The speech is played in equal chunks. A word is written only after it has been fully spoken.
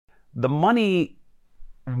The money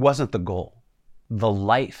wasn't the goal. The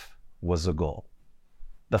life was the goal.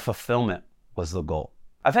 The fulfillment was the goal.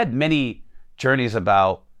 I've had many journeys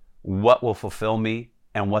about what will fulfill me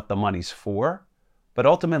and what the money's for, but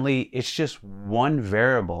ultimately it's just one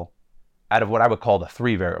variable out of what I would call the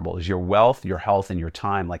three variables: your wealth, your health, and your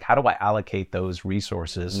time. Like, how do I allocate those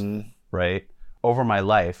resources, right, over my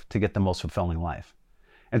life to get the most fulfilling life?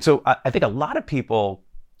 And so I think a lot of people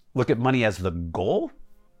look at money as the goal,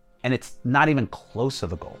 and it's not even close to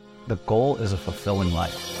the goal. The goal is a fulfilling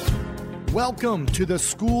life. Welcome to the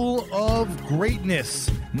School of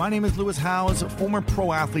Greatness. My name is Lewis Howes, former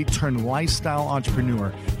pro athlete turned lifestyle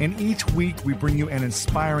entrepreneur. And each week we bring you an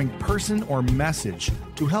inspiring person or message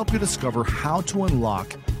to help you discover how to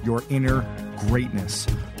unlock your inner greatness.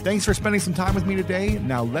 Thanks for spending some time with me today.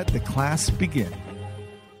 Now let the class begin.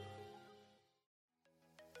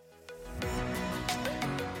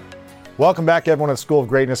 Welcome back, everyone, to the School of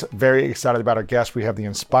Greatness. Very excited about our guest. We have the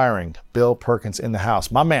inspiring Bill Perkins in the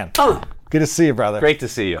house. My man. Good to see you, brother. Great to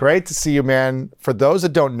see you. Great to see you, man. For those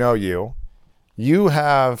that don't know you, you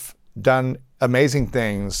have done amazing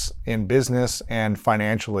things in business and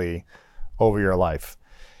financially over your life.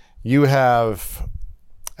 You have,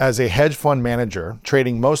 as a hedge fund manager,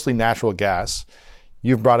 trading mostly natural gas,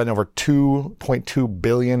 you've brought in over $2.2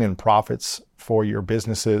 billion in profits for your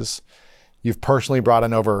businesses. You've personally brought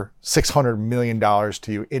in over $600 million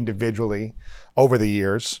to you individually over the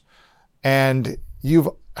years. And you've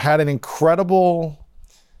had an incredible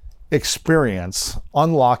experience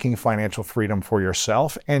unlocking financial freedom for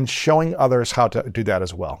yourself and showing others how to do that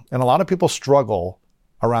as well. And a lot of people struggle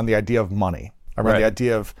around the idea of money, around the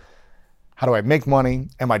idea of, how do I make money?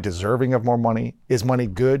 Am I deserving of more money? Is money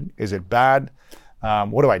good? Is it bad?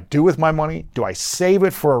 What do I do with my money? Do I save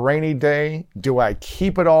it for a rainy day? Do I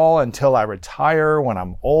keep it all until I retire when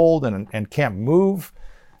I'm old and can't move?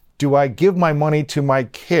 Do I give my money to my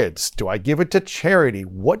kids? Do I give it to charity?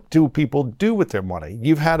 What do people do with their money?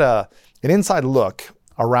 You've had an inside look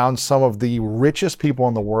around some of the richest people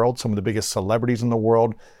in the world, some of the biggest celebrities in the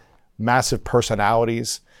world, massive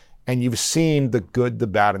personalities, and you've seen the good, the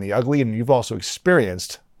bad, and the ugly, and you've also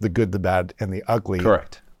experienced the good, the bad, and the ugly.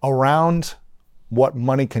 Correct. Around what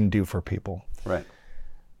money can do for people. Right.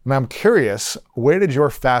 And I'm curious, where did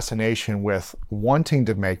your fascination with wanting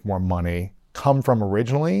to make more money come from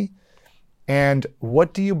originally? And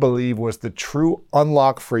what do you believe was the true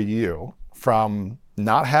unlock for you from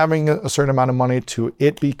not having a certain amount of money to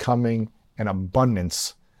it becoming an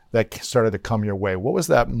abundance that started to come your way? What was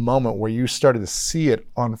that moment where you started to see it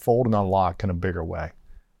unfold and unlock in a bigger way?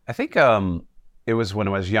 I think it was when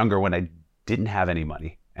I was younger, when I didn't have any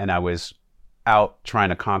money and I was out trying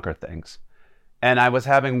to conquer things. And I was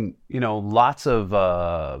having, lots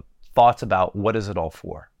of thoughts about, what is it all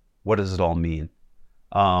for? What does it all mean?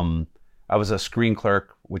 I was a screen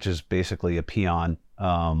clerk, which is basically a peon,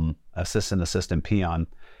 assistant peon.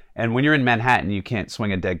 And when you're in Manhattan, you can't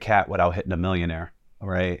swing a dead cat without hitting a millionaire,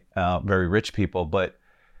 right? Very rich people. But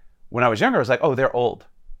when I was younger, I was like, oh, they're old.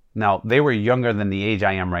 Now, they were younger than the age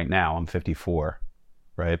I am right now. I'm 54.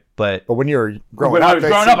 Right. But when you were growing up,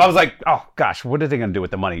 I was like, oh gosh, what are they going to do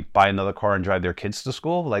with the money? Buy another car and drive their kids to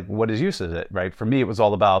school? Like, what is use is it? Right. For me, it was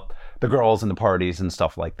all about the girls and the parties and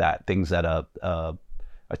stuff like that. Things that a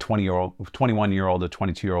 20-year-old, 21-year-old, or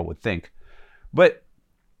 22-year-old would think. But,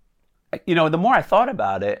 the more I thought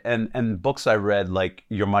about it, and books I read, like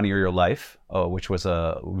Your Money or Your Life, which was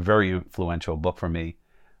a very influential book for me,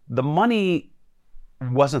 the money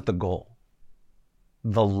wasn't the goal.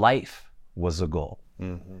 The life was the goal.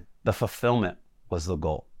 Mm-hmm. The fulfillment was the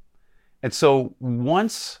goal. And so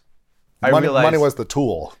once I realized... Money was the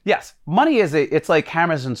tool. Yes. Money it's like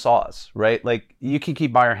hammers and saws, right? Like, you can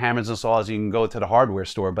keep buying hammers and saws, you can go to the hardware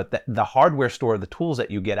store, but the hardware store, the tools that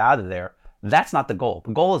you get out of there, that's not the goal.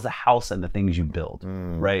 The goal is the house and the things you build,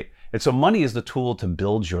 right? And so money is the tool to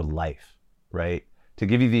build your life, right? To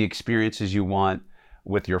give you the experiences you want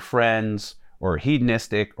with your friends, or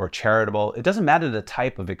hedonistic, or charitable. It doesn't matter the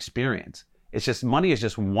type of experience. It's just, money is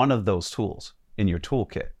just one of those tools in your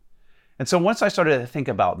toolkit. And so once I started to think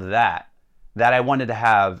about that I wanted to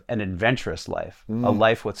have an adventurous life, a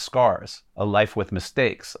life with scars, a life with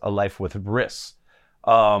mistakes, a life with risks.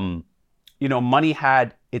 Money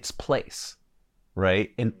had its place,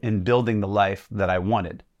 right, in building the life that I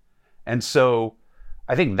wanted. And so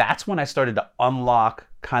I think that's when I started to unlock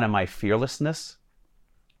kind of my fearlessness,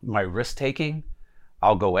 my risk-taking.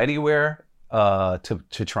 I'll go anywhere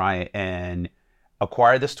to try and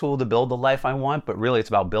acquire this tool to build the life I want, but really it's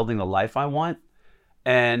about building the life I want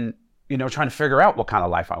and, trying to figure out what kind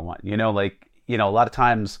of life I want. A lot of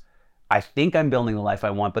times I think I'm building the life I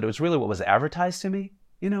want, but it was really what was advertised to me,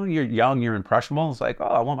 you're young, you're impressionable. It's like, oh,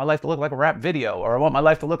 I want my life to look like a rap video, or I want my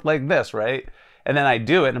life to look like this, right? And then I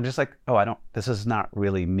do it, and I'm just like, oh, this is not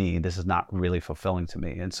really me. This is not really fulfilling to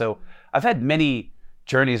me. And so I've had many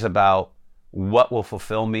journeys about what will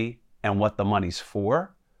fulfill me and what the money's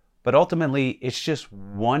for. But ultimately, it's just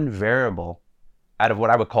one variable out of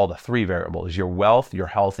what I would call the three variables: your wealth, your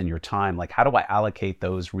health, and your time. Like, how do I allocate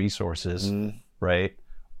those resources, right,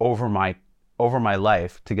 over my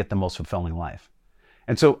life to get the most fulfilling life?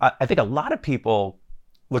 And so I think a lot of people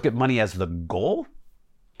look at money as the goal,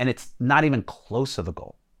 and it's not even close to the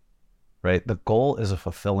goal, right? The goal is a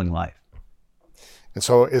fulfilling life. And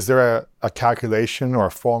so is there a calculation or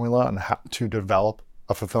a formula on how to develop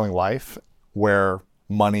a fulfilling life where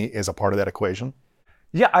money is a part of that equation?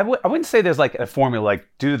 Yeah, I wouldn't say there's like a formula, like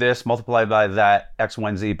do this, multiply by that, X, Y,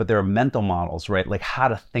 and Z, but there are mental models, right? Like how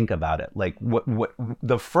to think about it. Like what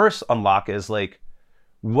the first unlock is like,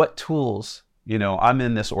 what tools, I'm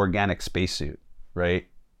in this organic spacesuit, right?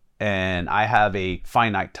 And I have a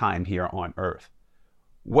finite time here on Earth.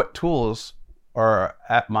 What tools are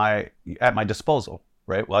at my disposal,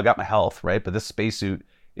 right? Well, I got my health, right? But this spacesuit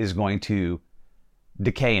is going to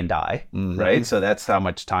decay and die, right? So that's how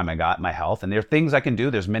much time I got, my health. And there are things I can do.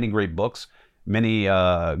 There's many great books, many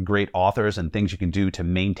great authors and things you can do to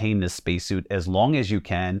maintain this spacesuit as long as you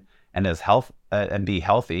can and and be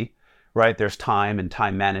healthy, right? There's time and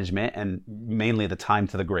time management, and mainly the time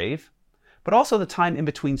to the grave, but also the time in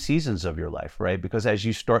between seasons of your life, right? Because as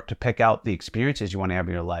you start to pick out the experiences you want to have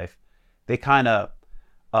in your life, they kind of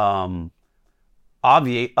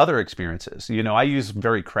obviate other experiences. I use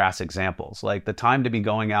very crass examples. Like the time to be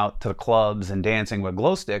going out to the clubs and dancing with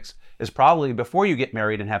glow sticks is probably before you get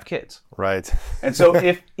married and have kids. Right. And so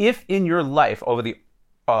if in your life, over the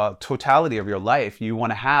totality of your life, you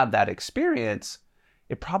want to have that experience,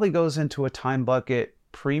 it probably goes into a time bucket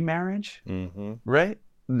pre-marriage, right?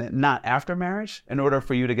 Not after marriage, in order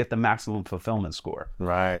for you to get the maximum fulfillment score.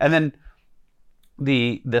 Right. And then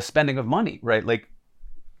the spending of money, right? Like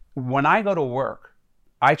when I go to work,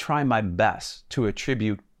 I try my best to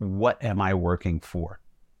attribute, what am I working for,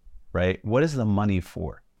 right? What is the money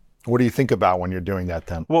for? What do you think about when you're doing that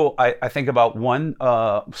then? Well, I think about one,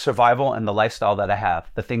 survival and the lifestyle that I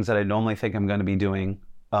have, the things that I normally think I'm going to be doing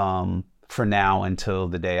for now until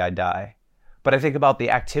the day I die. But I think about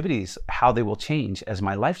the activities, how they will change as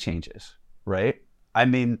my life changes, right? I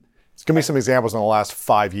mean, give me some examples in the last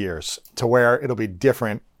 5 years to where it'll be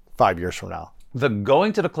different 5 years from now. The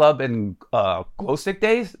going to the club and glow stick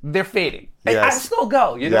days, they're fading. Yes. I still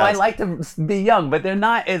go. Yes. I like to be young, but they're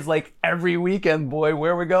not as like every weekend, boy,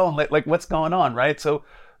 where we're going, like what's going on, right? So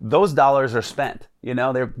those dollars are spent.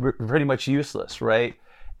 They're pretty much useless, right?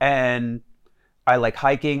 And I like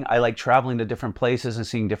hiking. I like traveling to different places and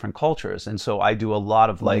seeing different cultures. And so I do a lot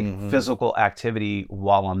of like physical activity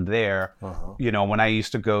while I'm there. When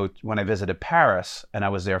I visited Paris and I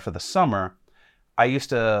was there for the summer, I used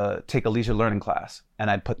to take a leisure learning class,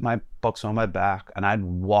 and I'd put my books on my back and I'd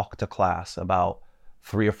walk to class about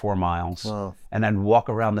 3 or 4 miles. Wow. And I'd walk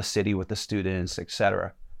around the city with the students,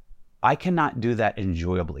 etc. I cannot do that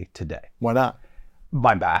enjoyably today. Why not?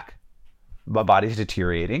 My back, my body's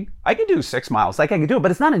deteriorating. I can do 6 miles, like I can do it,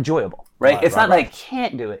 but it's not enjoyable, right? It's not like I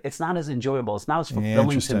can't do it. It's not as enjoyable. It's not as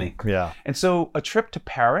fulfilling to me. Yeah. And so a trip to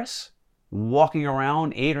Paris, walking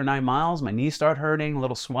around 8 or 9 miles, my knees start hurting, a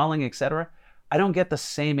little swelling, etc. I don't get the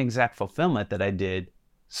same exact fulfillment that I did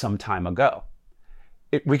some time ago.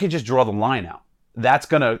 We could just draw the line out. That's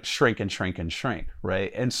going to shrink and shrink and shrink,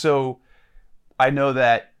 right? And so I know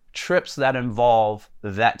that trips that involve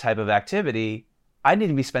that type of activity, I need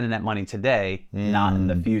to be spending that money today, not in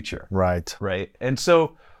the future. Right. Right. And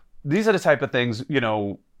so these are the type of things,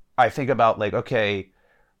 I think about, like, okay,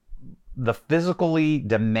 the physically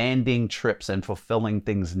demanding trips and fulfilling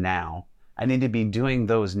things now, I need to be doing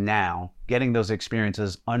those now, getting those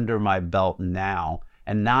experiences under my belt now,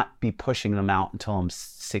 and not be pushing them out until I'm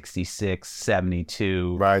 66,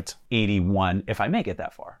 72, right, 81, if I make it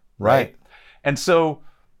that far. Right. And so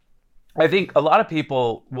I think a lot of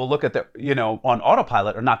people will look at on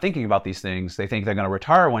autopilot or not thinking about these things. They think they're going to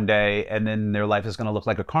retire one day and then their life is going to look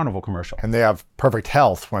like a carnival commercial. And they have perfect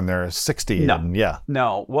health when they're 60. No.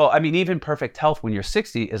 No. Well, I mean, even perfect health when you're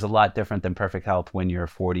 60 is a lot different than perfect health when you're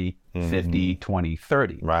 40, 50, 20,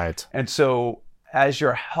 30. Right. And so as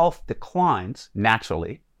your health declines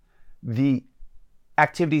naturally, the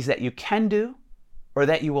activities that you can do or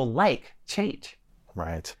that you will like change.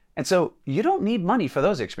 Right. And so you don't need money for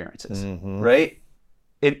those experiences, right?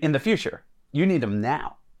 In the future, you need them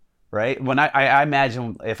now, right? When I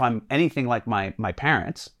imagine if I'm anything like my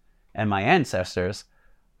parents and my ancestors,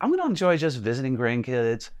 I'm going to enjoy just visiting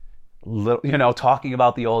grandkids, talking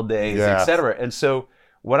about the old days, Yeah. etc. And so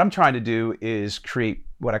what I'm trying to do is create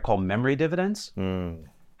what I call memory dividends.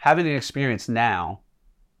 Having an experience now,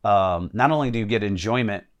 not only do you get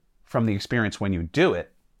enjoyment from the experience when you do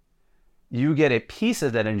it, you get a piece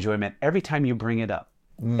of that enjoyment every time you bring it up,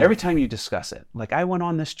 every time you discuss it. Like, I went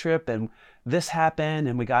on this trip and this happened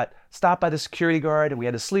and we got stopped by the security guard and we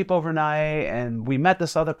had to sleep overnight and we met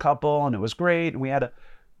this other couple and it was great and we had a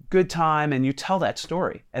good time, and you tell that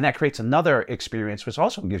story. And that creates another experience which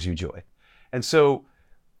also gives you joy. And so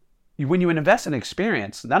when you invest in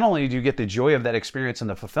experience, not only do you get the joy of that experience and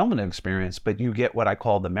the fulfillment experience, but you get what I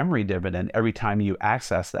call the memory dividend every time you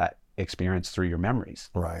access that experience through your memories.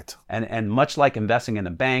 Right. And much like investing in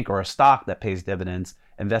a bank or a stock that pays dividends,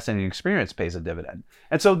 investing in experience pays a dividend.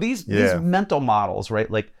 And so these mental models, right?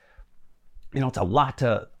 Like, it's a lot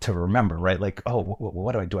to remember, right? Like,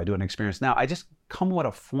 what do I do? I do an experience now. I just come with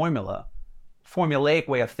a formulaic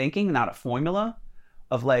way of thinking, not a formula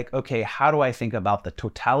of like, okay, how do I think about the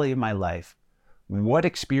totality of my life? What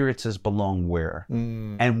experiences belong where?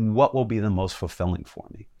 And what will be the most fulfilling for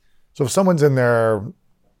me? So if someone's in their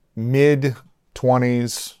mid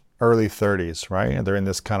 20s, early 30s, right? And they're in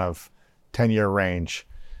this kind of 10-year range.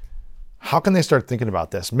 How can they start thinking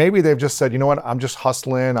about this? Maybe they've just said, you know what, I'm just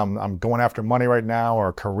hustling. I'm going after money right now, or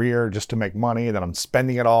a career just to make money, that I'm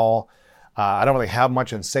spending it all. I don't really have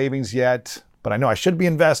much in savings yet, but I know I should be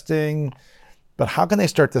investing. But how can they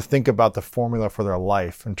start to think about the formula for their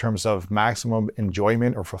life in terms of maximum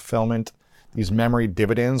enjoyment or fulfillment, these memory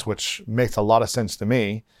dividends, which makes a lot of sense to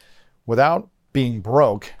me, without being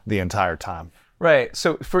broke the entire time? Right.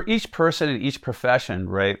 So for each person in each profession,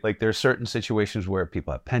 right, like there's certain situations where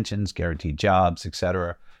people have pensions, guaranteed jobs, et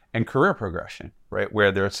cetera, and career progression, right,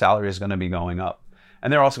 where their salary is going to be going up.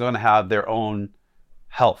 And they're also going to have their own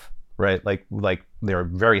health, right? Like they're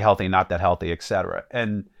very healthy, not that healthy, et cetera.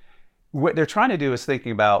 And what they're trying to do is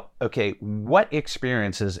thinking about, okay, what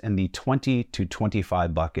experiences in the 20 to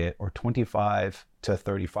 25 bucket, or 25 to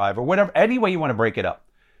 35, or whatever, any way you want to break it up.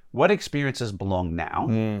 What experiences belong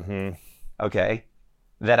now, okay,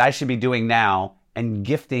 that I should be doing now and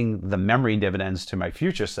gifting the memory dividends to my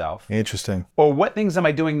future self? Interesting. Or what things am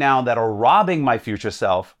I doing now that are robbing my future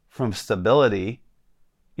self from stability,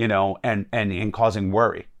 and causing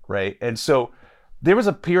worry, right? And so there was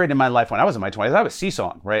a period in my life when I was in my 20s, I was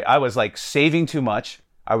seesawing, right? I was like saving too much.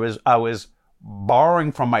 I was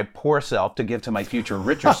borrowing from my poor self to give to my future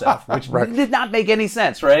richer self, which did not make any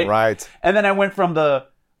sense, right? Right. And then I went from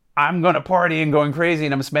I'm going to party and going crazy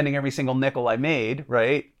and I'm spending every single nickel I made,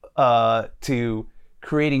 right? To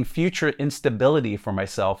creating future instability for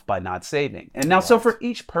myself by not saving. And now, so for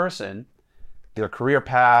each person, their career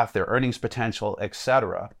path, their earnings potential,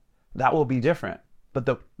 etc., that will be different. But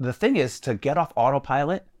the thing is to get off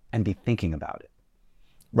autopilot and be thinking about it.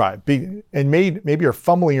 Right. And maybe you're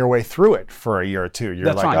fumbling your way through it for a year or two.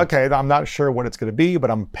 You're like, okay, I'm not sure what it's going to be,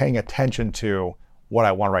 but I'm paying attention to what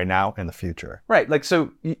I want right now in the future. Right. Like,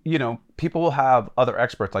 so, people will have other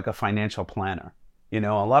experts, like a financial planner. A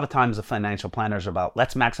lot of times the financial planners are about,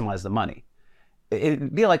 let's maximize the money.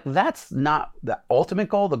 It'd be like, that's not the ultimate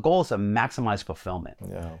goal. The goal is to maximize fulfillment.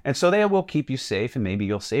 Yeah. And so they will keep you safe and maybe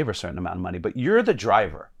you'll save a certain amount of money, but you're the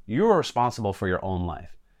driver. You're responsible for your own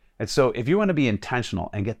life. And so if you want to be intentional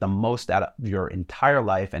and get the most out of your entire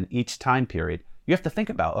life and each time period, you have to think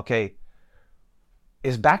about, okay,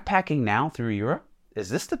 is backpacking now through Europe? Is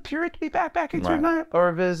this the period to be backpacking through Europe?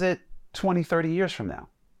 Or is it 20, 30 years from now?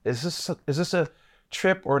 Is this a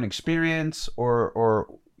trip or an experience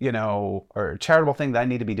or a charitable thing that I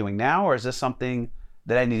need to be doing now? Or is this something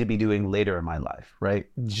that I need to be doing later in my life, right?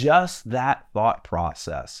 Just that thought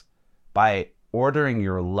process, by ordering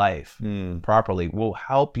your life properly, will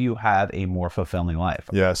help you have a more fulfilling life.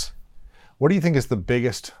 Yes. What do you think is the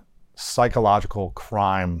biggest psychological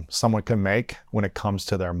crime someone can make when it comes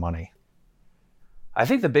to their money? I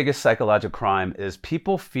think the biggest psychological crime is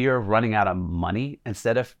people fear running out of money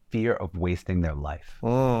instead of fear of wasting their life.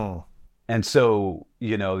 And so,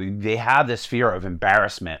 they have this fear of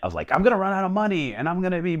embarrassment of like, I'm going to run out of money and I'm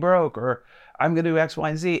going to be broke, or I'm going to do X, Y,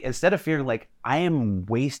 and Z, instead of fearing like, I am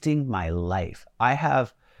wasting my life. I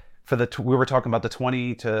have, we were talking about the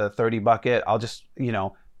 20 to 30 bucket. I'll just,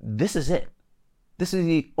 this is it. This is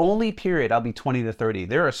the only period I'll be 20 to 30.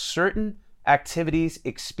 There are certain activities,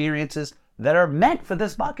 experiences that are meant for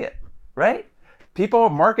this bucket, right? People are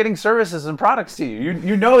marketing services and products to you.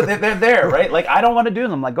 You know that they're there, right? Like, I don't want to do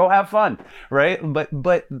them. Like, go have fun, right?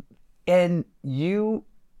 But you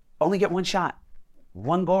only get one shot,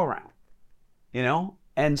 one go around,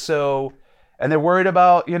 And so, and they're worried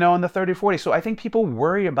about, in the 30, 40. So I think people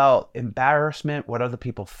worry about embarrassment, what other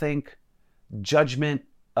people think, judgment,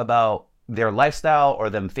 about their lifestyle or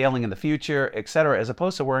them failing in the future, et cetera, as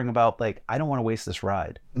opposed to worrying about like, I don't want to waste this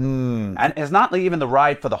ride. And it's not like even the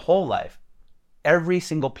ride for the whole life, every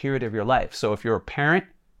single period of your life. So if you're a parent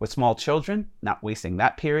with small children, not wasting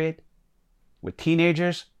that period. With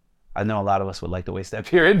teenagers, I know a lot of us would like to waste that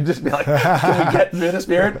period and just be like, can we get through this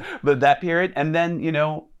period? But that period, and then,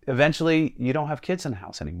 eventually you don't have kids in the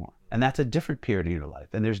house anymore. And that's a different period of your life.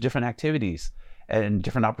 And there's different activities and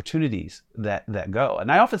different opportunities that go.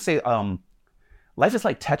 And I often say, life is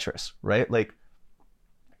like Tetris, right? Like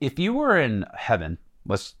if you were in heaven,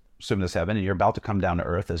 let's assume this heaven, and you're about to come down to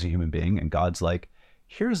earth as a human being, and God's like,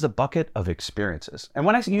 here's the bucket of experiences. And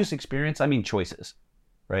when I use experience, I mean choices,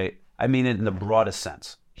 right? I mean it in the broadest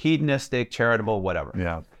sense. Hedonistic, charitable, whatever.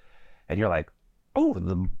 Yeah. And you're like, oh,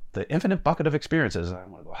 the infinite bucket of experiences. I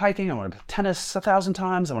want to go hiking. I want to play tennis 1,000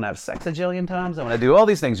 times. I want to have sex a jillion times. I want to do all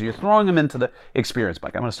these things. You're throwing them into the experience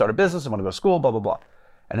bucket. I want to start a business. I want to go to school, blah, blah, blah.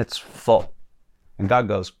 And it's full. And God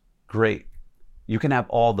goes, great. You can have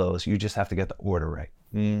all those. You just have to get the order right.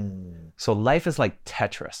 So life is like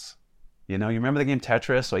Tetris. You remember the game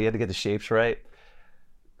Tetris? So you had to get the shapes right.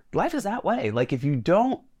 Life is that way. Like if you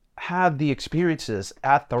don't have the experiences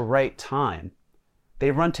at the right time,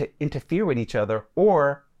 they run to interfere with each other,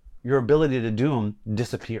 or your ability to do them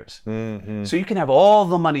disappears. So you can have all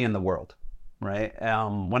the money in the world, right?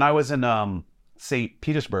 When I was in St.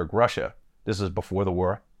 Petersburg, Russia, this is before the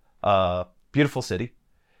war, beautiful city.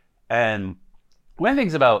 And one of the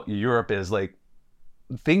things about Europe is like,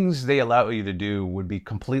 things they allow you to do would be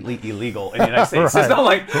completely illegal in the United States.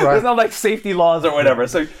 Right. There's no like safety laws or whatever.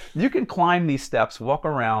 So you can climb these steps, walk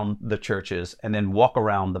around the churches, and then walk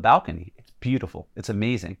around the balcony. It's beautiful. It's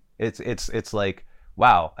amazing. It's like,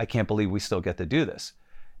 wow, I can't believe we still get to do this.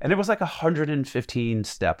 And it was like 115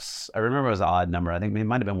 steps. I remember it was an odd number. I think it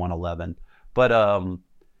might have been 111. But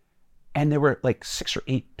and there were like 6 or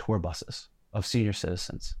 8 tour buses of senior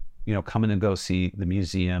citizens, coming to go see the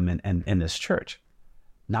museum and this church.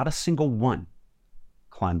 Not a single one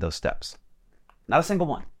climbed those steps. Not a single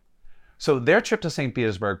one. So their trip to St.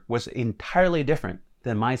 Petersburg was entirely different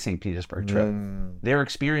than my St. Petersburg trip. Their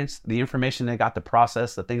experience, the information they got to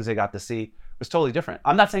process, the things they got to see was totally different.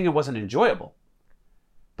 I'm not saying it wasn't enjoyable,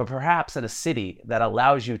 but perhaps in a city that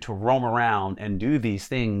allows you to roam around and do these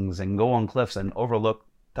things and go on cliffs and overlook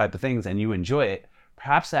type of things and you enjoy it,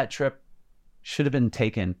 perhaps that trip should have been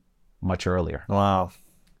taken much earlier. Wow.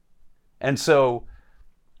 And so,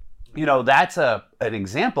 that's an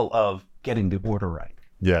example of getting the order right.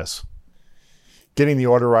 Yes. Getting the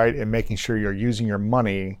order right and making sure you're using your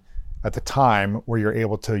money at the time where you're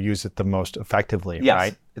able to use it the most effectively, yes.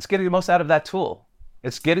 Right? It's getting the most out of that tool.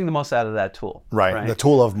 Right. The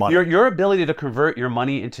tool of money. Your ability to convert your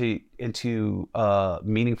money into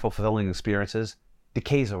meaningful, fulfilling experiences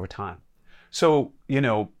decays over time. So,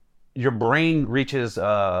 your brain reaches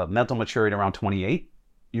mental maturity around 28.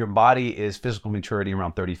 Your body is physical maturity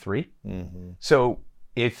around 33. So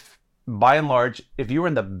if, by and large, if you were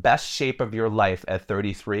in the best shape of your life at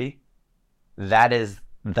 33, that is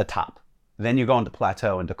the top. Then you go into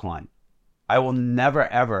plateau and decline. I will never,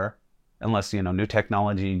 ever, unless, new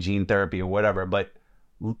technology, gene therapy or whatever, but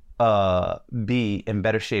be in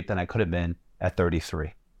better shape than I could have been at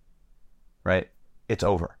 33, right? It's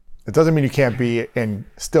over. It doesn't mean you can't be in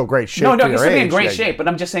still great shape. No, you still be in great shape, but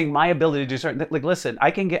I'm just saying my ability to do certain, like, listen,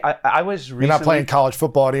 I can get, I was recently. You're not playing college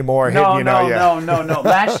football anymore. No.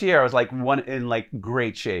 Last year I was like in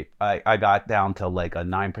great shape. I got down to like a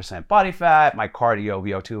 9% body fat. My cardio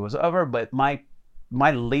VO2 was over, but my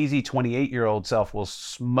lazy 28-year-old self will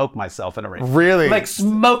smoke myself in a ring. Really? Like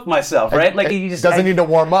smoke myself, right? Like you just doesn't need to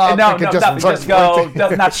warm up. Just go,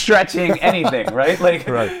 not stretching anything, right? Like,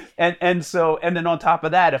 right. And then on top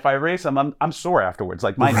of that, if I race them, I'm sore afterwards.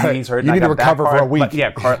 Like my knees hurt. You need to recover for a week. But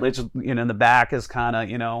yeah, cartilage, in the back is kind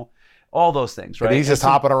of, all those things, right? But he's just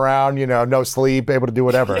hopping around, no sleep, able to do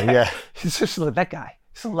whatever. Yeah. He's just like that guy.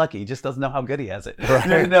 He's so lucky. He just doesn't know how good he has it.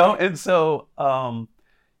 Right. And so.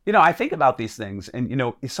 I think about these things,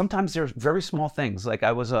 and sometimes there's very small things. Like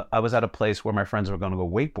I was at a place where my friends were going to go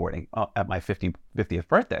wakeboarding at my 50th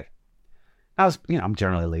birthday. I was, I'm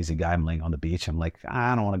generally a lazy guy. I'm laying on the beach. I'm like,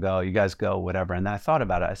 I don't want to go. You guys go, whatever. And then I thought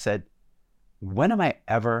about it. I said, when am I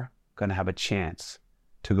ever going to have a chance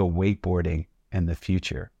to go wakeboarding in the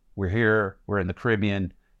future? We're here. We're in the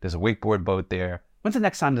Caribbean. There's a wakeboard boat there. When's the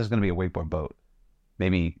next time there's going to be a wakeboard boat?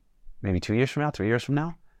 Maybe 2 years from now, 3 years from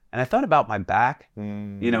now. And I thought about my back,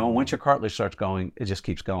 once your cartilage starts going, it just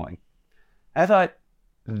keeps going. I thought,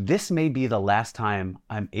 this may be the last time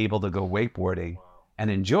I'm able to go wakeboarding and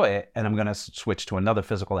enjoy it, and I'm going to switch to another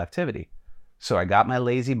physical activity. So I got my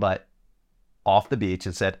lazy butt off the beach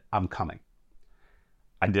and said, I'm coming.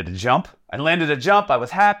 I did a jump. I landed a jump. I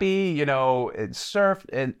was happy, it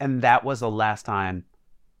surfed. And that was the last time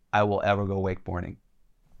I will ever go wakeboarding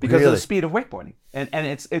because of the speed of wakeboarding.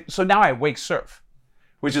 And so now I wake surf,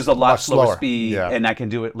 which is a lot slower speed, and I can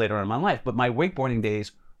do it later on in my life. But my wakeboarding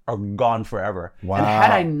days are gone forever. Wow. And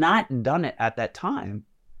had I not done it at that time,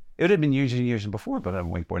 it would have been years and years before, but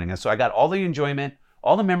I'm wakeboarding. And so I got all the enjoyment,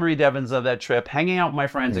 all the memory Devons of that trip, hanging out with my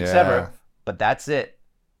friends, etc. But that's it.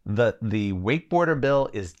 The wakeboarder bill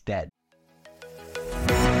is dead.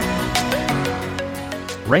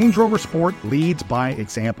 Range Rover Sport leads by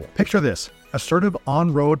example. Picture this. Assertive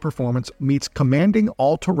on-road performance meets commanding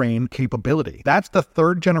all-terrain capability. That's the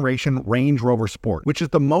third-generation Range Rover Sport, which is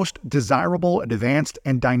the most desirable, advanced,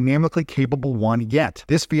 and dynamically capable one yet.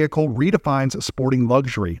 This vehicle redefines sporting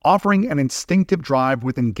luxury, offering an instinctive drive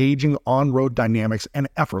with engaging on-road dynamics and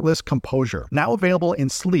effortless composure. Now available in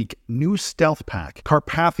sleek, new Stealth Pack,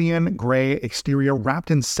 Carpathian gray exterior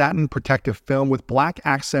wrapped in satin protective film with black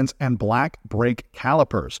accents and black brake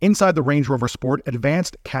calipers. Inside the Range Rover Sport,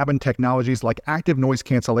 advanced cabin technologies like active noise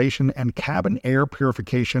cancellation and cabin air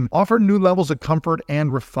purification offer new levels of comfort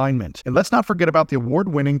and refinement. And let's not forget about the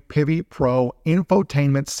award-winning Pivi Pro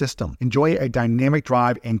infotainment system. Enjoy a dynamic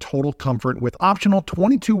drive in total comfort with optional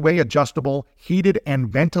 22-way adjustable, heated and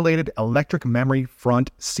ventilated electric memory front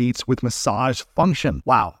seats with massage function.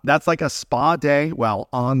 Wow, that's like a spa day while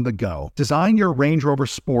on the go. Design your Range Rover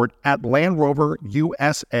Sport at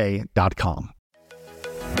LandRoverUSA.com.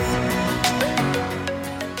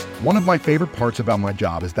 One of my favorite parts about my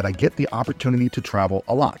job is that I get the opportunity to travel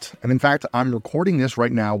a lot. And in fact, I'm recording this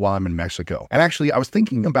right now while I'm in Mexico. And actually, I was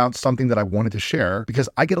thinking about something that I wanted to share because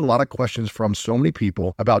I get a lot of questions from so many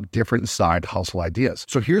people about different side hustle ideas.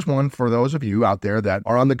 So here's one for those of you out there that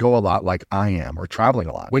are on the go a lot like I am or traveling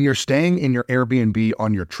a lot. When you're staying in your Airbnb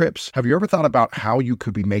on your trips, have you ever thought about how you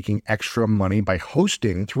could be making extra money by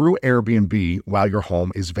hosting through Airbnb while your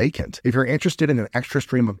home is vacant? If you're interested in an extra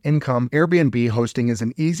stream of income, Airbnb hosting is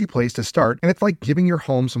an easy place to start, and it's like giving your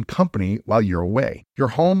home some company while you're away. Your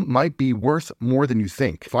home might be worth more than you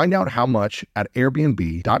think. Find out how much at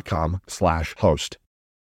airbnb.com/host.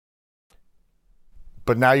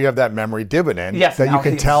 But now you have that memory dividend Yes, that you now-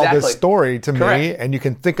 can tell this exactly. story to me, Correct. and you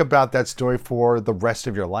can think about that story for the rest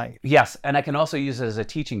of your life. Yes, and I can also use it as a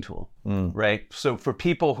teaching tool, right? So for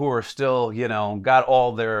people who are still, got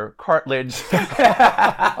all their cartilage, and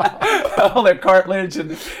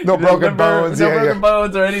No broken bones, no broken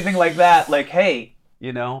bones or anything like that. Like, hey,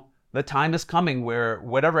 the time is coming where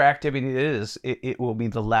whatever activity it is, it will be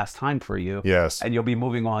the last time for you. Yes. And you'll be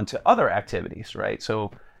moving on to other activities, right? So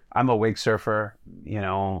I'm a wake surfer, maybe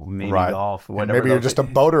golf, And whatever. maybe you're just a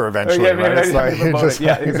boater eventually, yeah, right? It's like, you're just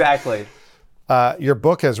yeah, like- exactly. Your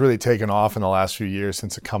book has really taken off in the last few years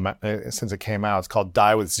since it came out. It's called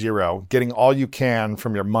Die with Zero, Getting All You Can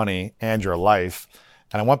from Your Money and Your Life.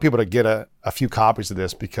 And I want people to get a few copies of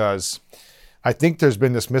this because I think there's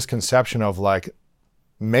been this misconception of like,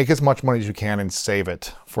 make as much money as you can and save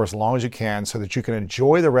it for as long as you can so that you can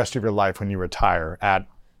enjoy the rest of your life when you retire at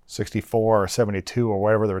 64 or 72 or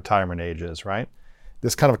whatever the retirement age is, right?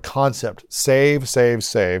 This kind of concept, save, save,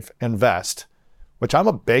 save, invest, which I'm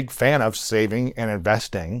a big fan of saving and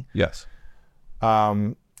investing. Yes.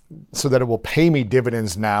 So that it will pay me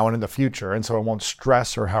dividends now and in the future. And so I won't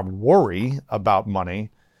stress or have worry about money.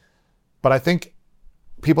 But I think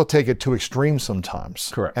people take it to extremes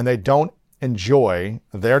sometimes. Correct. And they don't enjoy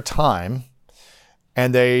their time.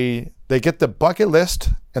 And they get the bucket list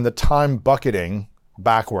and the time bucketing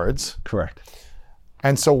backwards. Correct.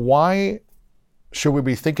 And so why should we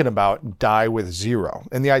be thinking about die with zero?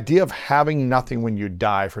 And the idea of having nothing when you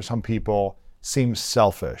die for some people seems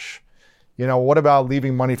selfish. What about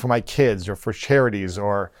leaving money for my kids or for charities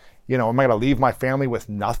or, am I going to leave my family with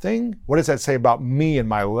nothing? What does that say about me and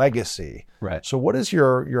my legacy? Right. So what is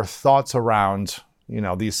your thoughts around,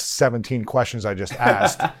 these 17 questions I just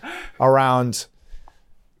asked around,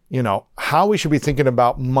 how we should be thinking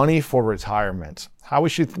about money for retirement, how we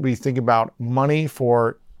should be thinking about money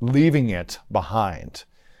for leaving it behind,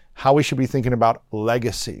 how we should be thinking about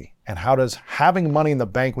legacy, and how does having money in the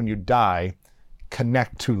bank when you die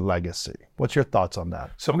connect to legacy? What's your thoughts on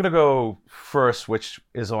that? So I'm going to go first, which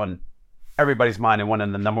is on everybody's mind. And one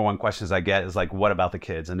of the number one questions I get is like, what about the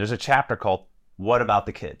kids? And there's a chapter called What About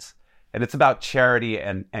the Kids? And it's about charity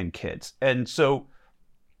and kids. And so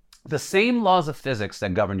the same laws of physics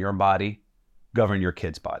that govern your body govern your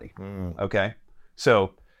kid's body. Okay?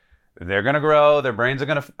 So they're going to grow. Their brains are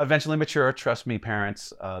going to eventually mature. Trust me,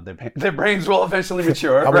 parents. Their brains will eventually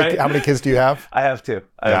mature. How right? many kids do you have? I have two.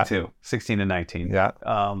 I have two, 16 and 19. Yeah.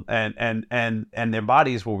 And their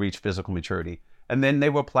bodies will reach physical maturity, and then they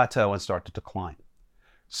will plateau and start to decline.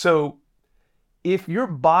 So if your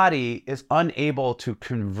body is unable to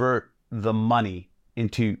convert the money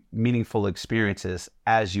into meaningful experiences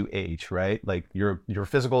as you age, right? Like your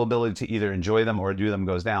physical ability to either enjoy them or do them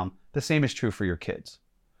goes down. The same is true for your kids.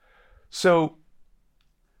 So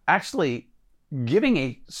actually giving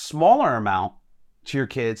a smaller amount to your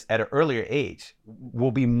kids at an earlier age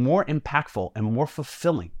will be more impactful and more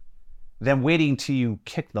fulfilling than waiting till you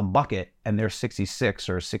kick the bucket and they're 66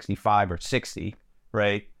 or 65 or 60,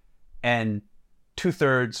 right? And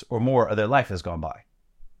 2/3 or more of their life has gone by,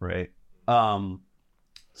 right?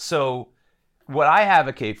 So what I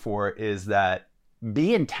advocate for is that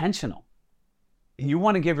be intentional. You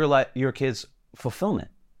want to give your kids fulfillment,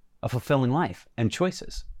 a fulfilling life and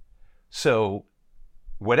choices. So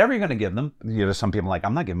whatever you're going to give them, some people are like,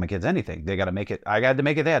 I'm not giving my kids anything. They got to make it. I got to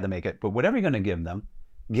make it. They had to make it. But whatever you're going to give them,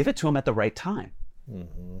 give it to them at the right time.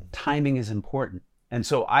 Mm-hmm. Timing is important. And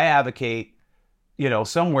so I advocate,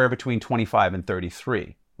 somewhere between 25 and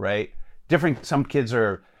 33, right? Some kids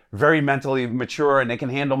are very mentally mature and they can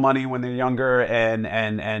handle money when they're younger and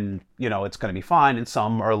it's going to be fine. And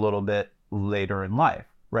some are a little bit later in life,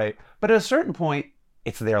 right? But at a certain point,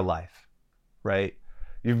 it's their life, right?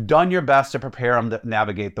 You've done your best to prepare them to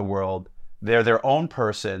navigate the world. They're their own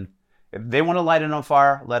person. If they want to light it on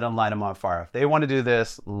fire, let them light them on fire. If they want to do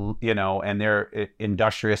this, and they're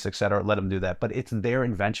industrious, et cetera, let them do that. But it's their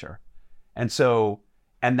adventure. And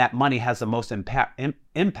that money has the most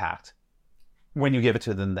impact when you give it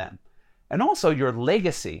to them then. And also your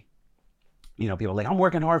legacy. People are like, I'm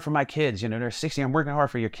working hard for my kids. They're 60, I'm working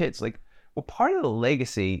hard for your kids. Like, well, part of the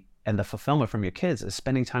legacy and the fulfillment from your kids is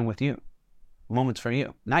spending time with you. Moments for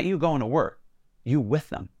you, not you going to work, you with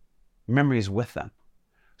them, memories with them.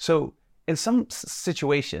 So in some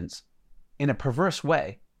situations, in a perverse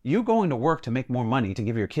way, you going to work to make more money to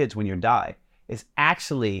give your kids when you die is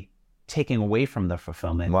actually taking away from the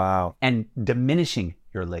fulfillment. Wow. And diminishing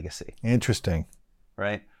your legacy. Interesting.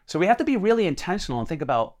 Right? So we have to be really intentional and think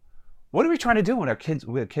about, what are we trying to do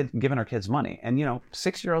with giving our kids money? And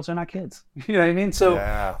 6-year-olds are not kids. You know what I mean? So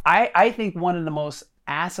yeah. I think one of the most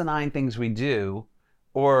asinine things we do,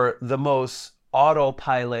 or the most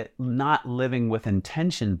autopilot, not living with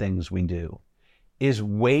intention things we do, is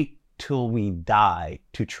wait till we die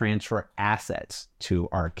to transfer assets to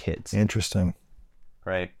our kids. Interesting.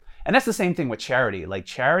 Right? And that's the same thing with charity. Like,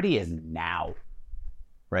 charity is now,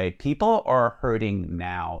 right? People are hurting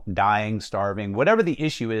now, dying, starving, whatever the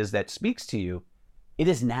issue is that speaks to you, it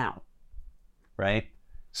is now, right?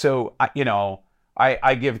 So,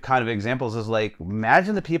 I give kind of examples as like,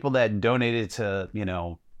 imagine the people that donated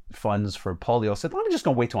to, funds for polio said, I'm just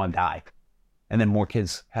going to wait till I die. And then more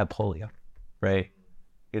kids have polio, right?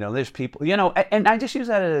 There's people, and I just use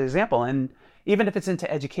that as an example. And even if it's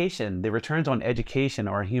into education, the returns on education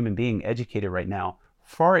or a human being educated right now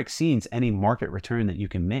far exceeds any market return that you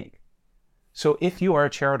can make. So if you are a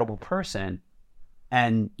charitable person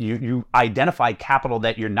and you identify capital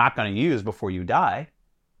that you're not going to use before you die,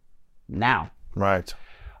 now. Right.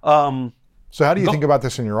 So how do you think about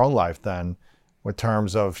this in your own life then, with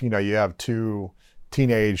terms of, you have 2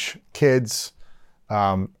 teenage kids.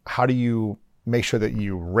 How do you make sure that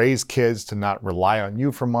you raise kids to not rely on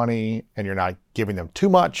you for money and you're not giving them too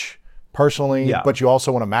much personally, but you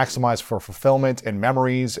also want to maximize for fulfillment and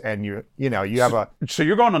memories, and you have a... So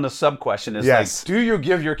you're going on the sub question is like, do you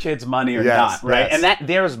give your kids money or not, right? Yes. And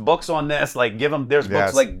there's books on this, like there's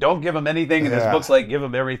books like don't give them anything, and there's books like give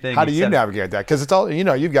them everything. How do you navigate that? Because it's all,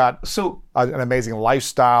 you've got an amazing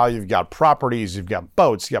lifestyle, you've got properties, you've got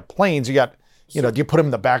boats, you got planes, do you put them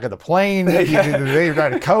in the back of the plane? You're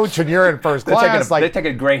trying to coach and you're in first class. They take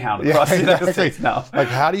a Greyhound across the United States now. Like,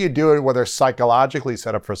 how do you do it, whether psychologically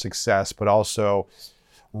set up for success, but also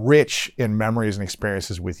rich in memories and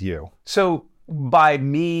experiences with you? So by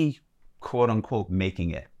me, quote unquote,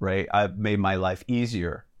 making it, right? I've made my life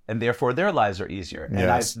easier, and therefore their lives are easier.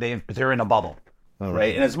 And they're in a bubble,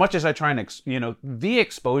 right? And as much as I try and, the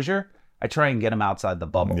exposure, I try and get them outside the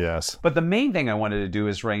bubble. Yes. But the main thing I wanted to do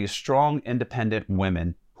is raise strong, independent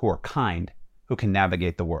women who are kind, who can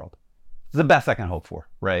navigate the world. It's the best I can hope for,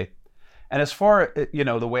 right? And as far,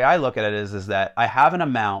 the way I look at it is that I have an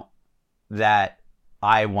amount that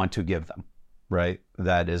I want to give them, right?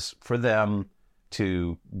 That is for them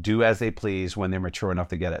to do as they please when they're mature enough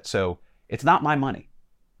to get it. So it's not my money.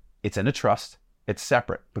 It's in a trust. It's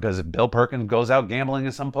separate, because if Bill Perkins goes out gambling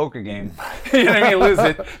in some poker game, lose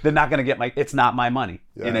it, they're not going to get it's not my money.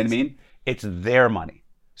 Yes. You know what I mean? It's their money.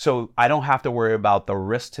 So I don't have to worry about the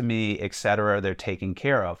risk to me, et cetera. They're taken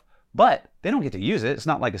care of, but they don't get to use it. It's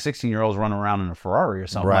not like a 16-year-old's running around in a Ferrari or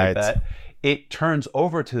something like that. It turns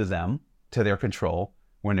over to them, to their control,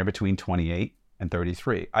 when they're between 28 and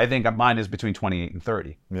 33. I think mine is between 28 and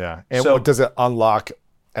 30. Yeah. And So- what does it unlock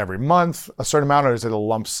every month, a certain amount, or is it a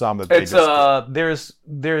lump sum that they It's there's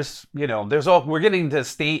all, we're getting to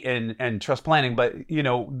estate and trust planning, but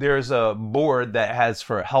there's a board that has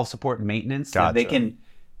for health support and maintenance that they Gotcha. can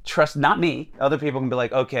trust, not me. Other people can be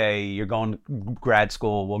like, okay, you're going to grad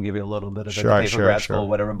school, we'll give you a little bit of it to pay for grad school,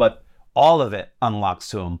 whatever. But all of it unlocks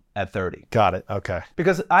to them at 30. Got it. Okay.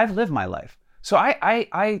 Because I've lived my life. So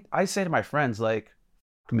I say to my friends, like,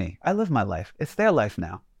 F me, I live my life. It's their life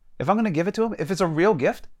now. If I'm going to give it to them, if it's a real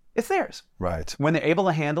gift, it's theirs. Right. When they're able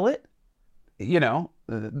to handle it,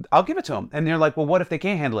 I'll give it to them. And they're like, well, what if they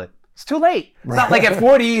can't handle it? It's too late. It's not like at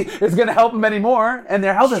 40, it's going to help them anymore and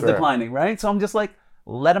their health is declining, right? So I'm just like,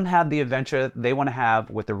 let them have the adventure they want to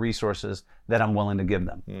have with the resources that I'm willing to give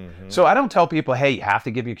them. Mm-hmm. So I don't tell people, hey, you have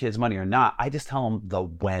to give your kids money or not. I just tell them the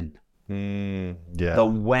when. Yeah. The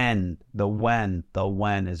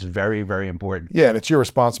when is very, very important. Yeah, and it's your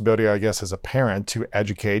responsibility, I guess, as a parent to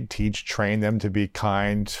educate, teach, train them to be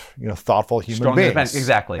kind, thoughtful human Strong, beings. independent,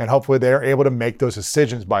 exactly. And hopefully they're able to make those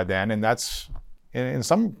decisions by then. And that's, in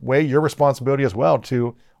some way, your responsibility as well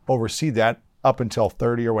to oversee that up until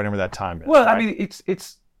 30 or whatever that time is. Well, right? I mean, it's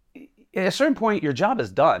at a certain point, your job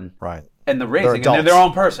is done. Right. And the raising, and adults. they're their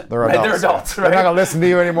own person. They're right? adults. They're adults, Yeah. right? They're not going to listen to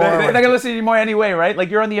you anymore. They're not going to listen to you anymore anyway, right?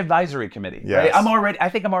 Like you're on the advisory committee, Yes. right? I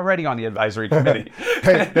think I'm already on the advisory committee.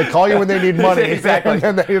 They call you when they need money. Exactly. And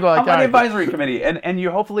then they're like, I'm on the advisory committee, and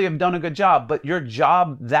you hopefully have done a good job. But your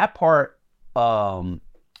job, that part of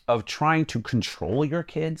trying to control your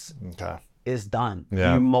kids, Okay. is done.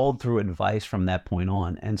 Yeah. You mold through advice from that point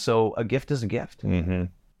on, and so a gift is a gift, Mm-hmm.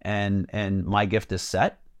 and my gift is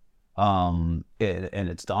set. And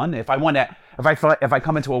it's done. If I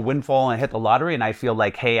come into a windfall and hit the lottery and I feel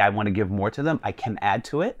like, hey, I want to give more to them, I can add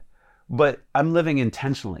to it. But I'm living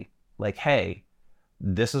intentionally. Like, hey,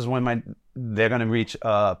 this is when they're going to reach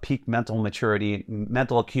peak mental maturity,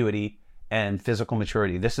 mental acuity, and physical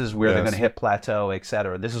maturity. This is where they're going to hit plateau, et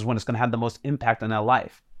cetera. This is when it's going to have the most impact on their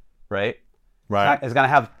life, right? Right. It's going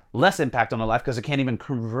to have less impact on their life because it can't even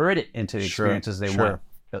convert it into the experiences they want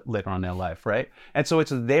later on in their life, right? And so it's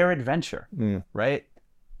their adventure, right?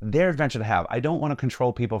 Their adventure to have. I don't want to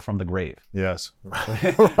control people from the grave. Yes.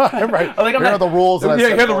 right. Like, Here are the rules. Here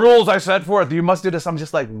are the rules I set forth. You must do this. I'm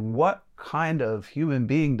just like, what kind of human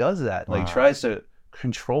being does that? Like, tries to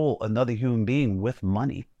control another human being with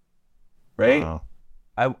money, right? Wow.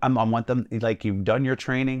 I want them, like, you've done your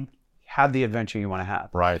training, have the adventure you want to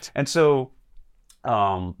have. Right. And so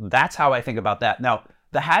that's how I think about that. Now,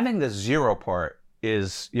 the having the zero part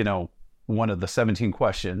is, one of the 17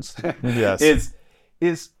 questions. Yes.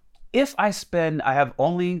 is if I spend,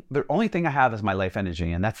 the only thing I have is my life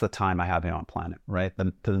energy, and that's the time I have here on planet, right?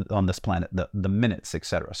 On this planet, the minutes,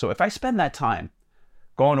 etc. So if I spend that time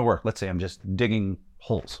going to work, let's say I'm just digging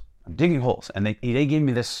holes. I'm digging holes, and they give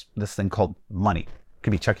me this thing called money. It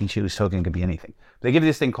could be Chuck E. Cheese token, it could be anything. They give me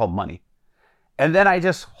this thing called money. And then I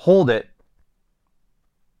just hold it,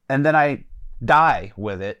 and then I die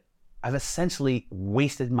with it. I've essentially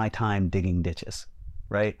wasted my time digging ditches,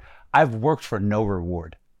 right? I've worked for no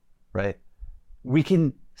reward, right? We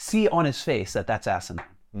can see on his face that that's asinine,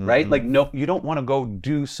 right? Like, no, you don't want to go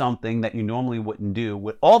do something that you normally wouldn't do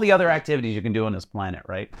with all the other activities you can do on this planet,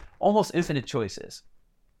 right? Almost infinite choices,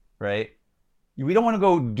 right? We don't want to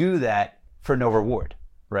go do that for no reward,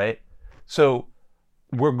 right? So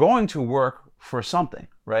we're going to work for something,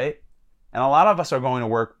 right? And a lot of us are going to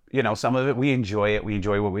work, some of it, we enjoy it. We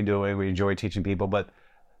enjoy what we're doing. We enjoy teaching people. But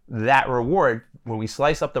that reward, when we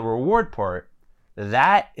slice up the reward part,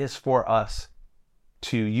 that is for us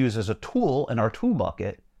to use as a tool in our tool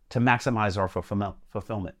bucket to maximize our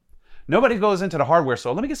fulfillment. Nobody goes into the hardware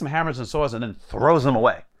store, let me get some hammers and saws, and then throws them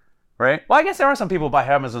away, right? Well, I guess there are some people who buy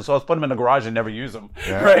hammers and saws, put them in the garage and never use them,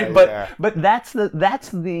 right? But that's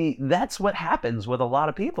what happens with a lot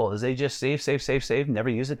of people, is they just save, never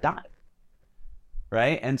use it, die.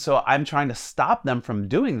 Right? And so I'm trying to stop them from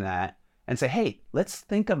doing that and say, hey, let's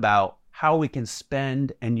think about how we can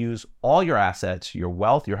spend and use all your assets, your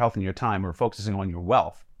wealth, your health, and your time. We're focusing on your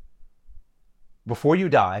wealth before you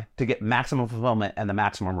die to get maximum fulfillment and the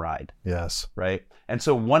maximum ride. Yes. Right? And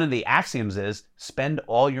so one of the axioms is spend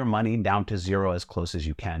all your money down to zero as close as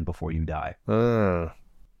you can before you die.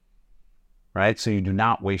 Right? So you do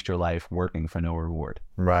not waste your life working for no reward.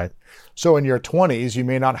 Right. So in your 20s, you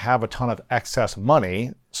may not have a ton of excess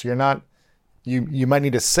money. So you might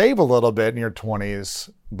need to save a little bit in your 20s,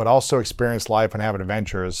 but also experience life and have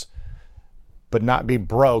adventures. but not be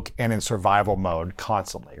broke and in survival mode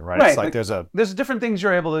constantly, right? It's like there's different things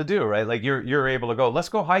you're able to do, right? Like you're able to go, let's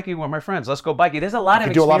go hiking with my friends, let's go biking. There's a lot of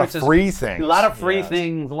you do a lot of experiences, free things. a lot of free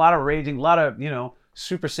things, a lot of raging, a lot of,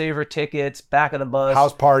 super saver tickets, back of the bus,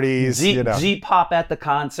 house parties, G-pop at the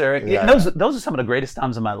concert. Yeah. Those are some of the greatest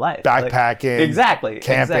times of my life. Backpacking, exactly,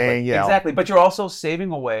 camping, exactly. But you're also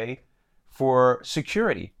saving away for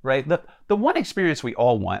security, right? The one experience we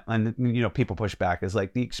all want, and people push back, is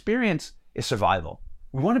like the experience is survival.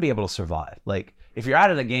 We want to be able to survive. Like if you're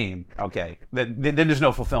out of the game, okay, then there's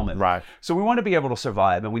no fulfillment. Right. So we want to be able to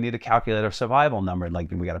survive, and we need to calculate our survival number. Like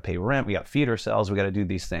we got to pay rent, we got to feed ourselves, we got to do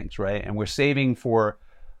these things, right? And we're saving for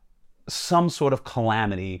some sort of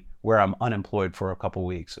calamity where I'm unemployed for a couple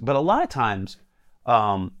weeks. But a lot of times,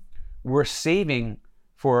 we're saving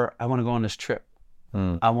for, I want to go on this trip.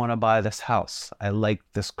 I want to buy this house. I like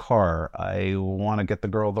this car. I want to get the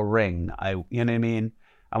girl the ring. You know what I mean?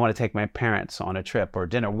 I want to take my parents on a trip or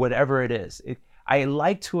dinner, whatever it is. I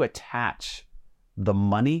like to attach the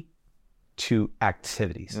money to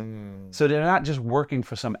activities. So they're not just working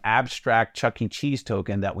for some abstract Chuck E. Cheese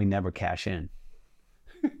token that we never cash in.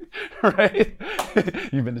 Right?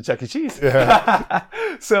 You've been to Chuck E. Cheese. Yeah.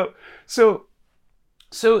 So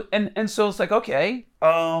it's like, okay,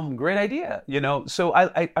 great idea. So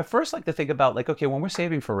I first like to think about like, okay, when we're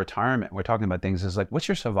saving for retirement, we're talking about things is like, what's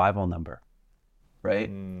your survival number?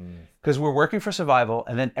 Right? Because we're working for survival,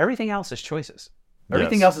 and then everything else is choices.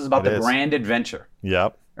 Everything else is about the grand adventure.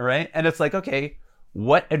 Yep. Right? And it's like, okay,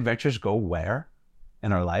 what adventures go where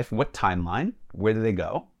in our life? What timeline? Where do they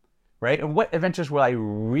go? Right? And what adventures will I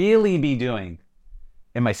really be doing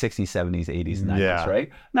in my 60s, 70s, 80s, 90s, right?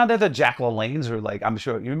 Now they're the Jack LaLannes, or like, I'm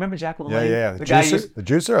sure, you remember Jack LaLanne? Yeah. The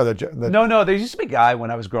juicer or the... No, there used to be a guy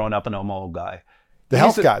when I was growing up, an old guy. The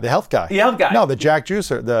health guy. The health guy. No, the Jack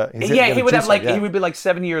Juicer. He would have he would be like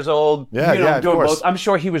 70 years old. Of course. I'm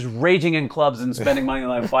sure he was raging in clubs and spending money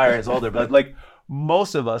on fire as older. But like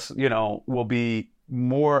most of us, will be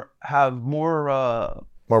have more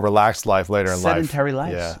relaxed life later in life. Sedentary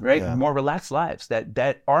lives, right? Yeah. More relaxed lives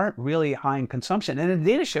that aren't really high in consumption. And the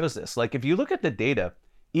data shows this. Like if you look at the data,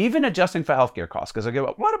 even adjusting for healthcare costs, because I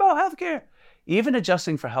go, what about healthcare? Even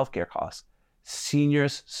adjusting for healthcare costs,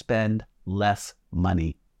 seniors spend less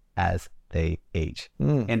money as they age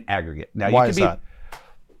in aggregate. Now, why is that?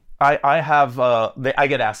 I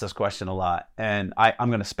get asked this question a lot, and I'm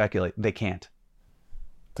going to speculate. They can't.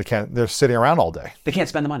 They can't. They're sitting around all day. They can't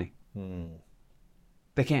spend the money.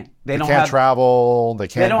 They can't. They can't travel. They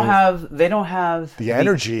can't. They don't have the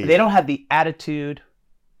energy. They don't have the attitude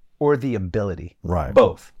or the ability. Right.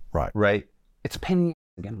 Both. Right. It's a pain.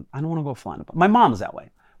 Again, I don't want to go flying. My mom's that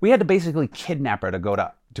way. We had to basically kidnap her to go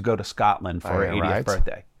to Scotland for her 80th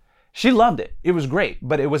birthday. She loved it. It was great,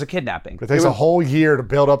 but it was a kidnapping. It takes a whole year to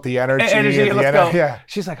build up the energy. Let's go. Yeah.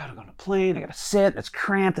 She's like, I don't go on a plane. I got to sit. It's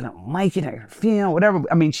cramped. And I don't like it. I got to feel whatever.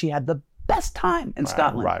 I mean, she had the best time in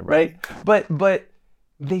Scotland. Right. But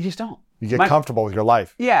they just don't. You get comfortable with your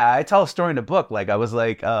life. Yeah. I tell a story in the book. Like I was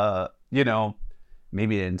like,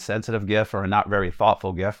 maybe an insensitive gift or a not very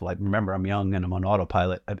thoughtful gift. Like, remember, I'm young and I'm on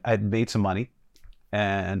autopilot. I'd made some money.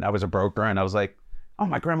 And I was a broker, and I was like, oh,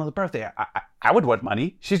 my grandmother's birthday. I would want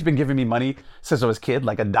money. She's been giving me money since I was a kid,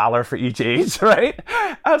 like $1 for each age, right?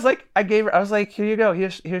 I was like, here you go.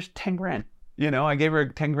 Here's 10 grand. I gave her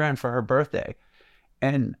 10 grand for her birthday.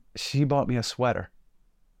 And she bought me a sweater.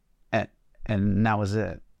 And that was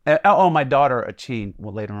it. And, my daughter a chain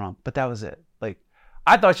later on, but that was it. Like,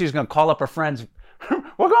 I thought she was going to call up her friends.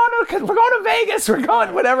 We're going to Vegas. We're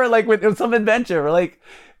going whatever, like with some adventure.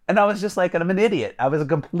 And I was just like, I'm an idiot. I was a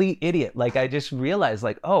complete idiot. Like, I just realized,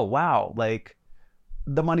 like, oh, wow, like,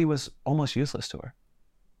 the money was almost useless to her,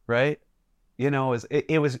 right?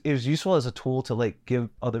 It was useful as a tool to, like, give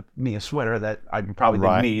me a sweater that I probably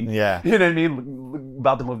didn't need. Yeah. You know what I mean?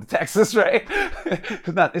 About to move to Texas, right?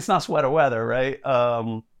 It's not sweater weather, right?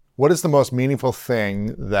 What is the most meaningful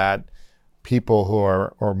thing that people who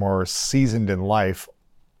are more seasoned in life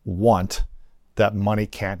want that money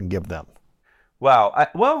can't give them? Wow.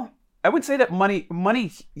 I would say that money,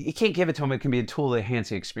 you can't give it to them. It can be a tool to enhance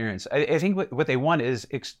the experience. I think what they want is,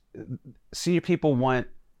 senior people want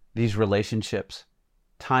these relationships,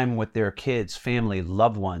 time with their kids, family,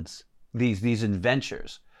 loved ones, these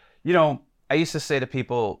adventures. I used to say to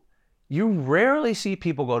people, you rarely see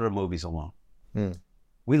people go to the movies alone.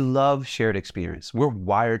 We love shared experience. We're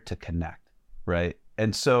wired to connect, right?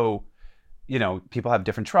 And so, people have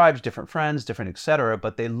different tribes, different friends, different et cetera,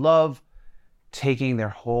 but they love taking their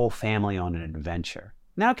whole family on an adventure.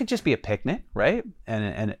 Now it could just be a picnic, right?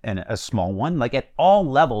 And a small one. Like at all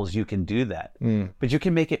levels, you can do that. But you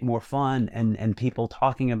can make it more fun and people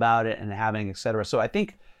talking about it and having, et cetera. So I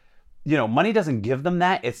think, money doesn't give them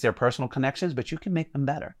that. It's their personal connections, but you can make them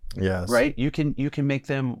better. Yes. Right? You can make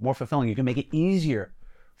them more fulfilling. You can make it easier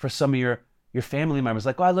for some of your family members.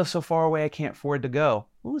 Like, I live so far away, I can't afford to go.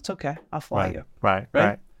 Well, it's okay. I'll fly you. Right.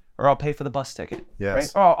 Or I'll pay for the bus ticket.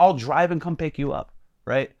 Yes. Right? Or I'll drive and come pick you up.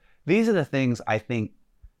 Right? These are the things I think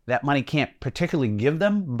that money can't particularly give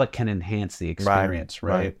them, but can enhance the experience,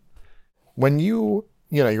 right? When you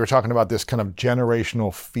were talking about this kind of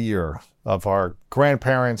generational fear of our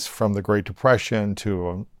grandparents from the Great Depression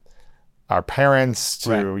to our parents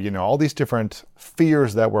to, all these different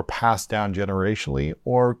fears that were passed down generationally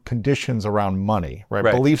or conditions around money, right?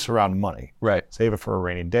 Beliefs around money. Right. Save it for a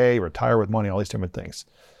rainy day, retire with money, all these different things,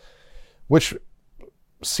 which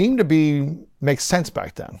seemed to make sense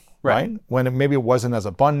back then. Right? When maybe it wasn't as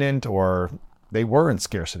abundant or they were in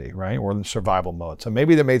scarcity, right? Or in survival mode. So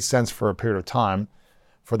maybe that made sense for a period of time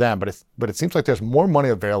for them, but it seems like there's more money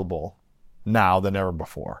available now than ever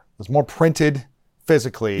before. There's more printed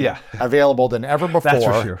physically available than ever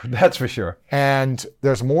before. That's for sure. And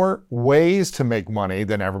there's more ways to make money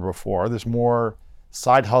than ever before. There's more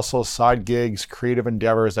side hustles, side gigs, creative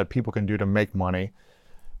endeavors that people can do to make money.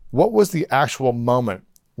 What was the actual moment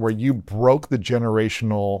where you broke the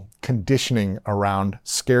generational conditioning around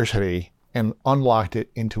scarcity and unlocked it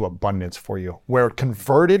into abundance for you, where it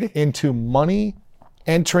converted into money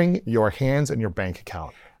entering your hands and your bank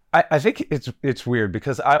account? I think it's weird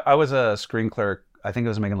because I was a screen clerk. I think I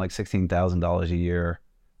was making like $16,000 a year,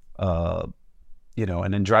 and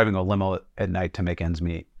then driving a limo at night to make ends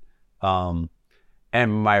meet. And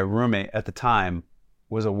my roommate at the time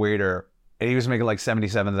was a waiter, and he was making like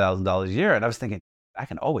 $77,000 a year. And I was thinking, I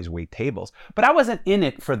can always wait tables, but I wasn't in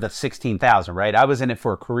it for the 16,000, right? I was in it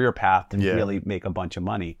for a career path to really make a bunch of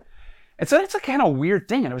money. And so it's a kind of weird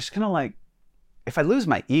thing. And I was kind of like, if I lose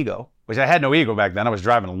my ego, which I had no ego back then, I was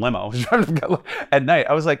driving a limo, I was driving at night.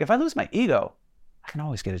 I was like, if I lose my ego, I can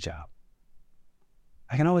always get a job.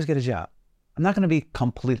 I can always get a job. I'm not going to be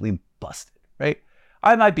completely busted, right?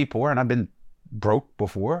 I might be poor and I've been broke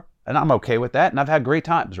before and I'm okay with that. And I've had great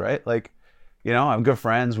times, right? Like, I'm good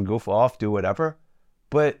friends, we goof off, do whatever.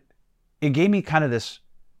 But it gave me kind of this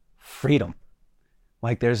freedom.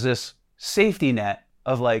 Like there's this safety net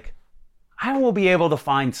of like, I will be able to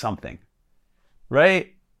find something,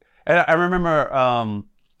 right? And I remember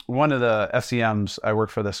one of the FCMs, I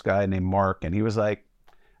worked for this guy named Mark, and he was like,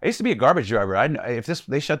 I used to be a garbage driver. If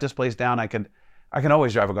they shut this place down, I can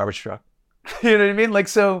always drive a garbage truck. You know what I mean? Like,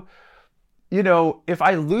 so, if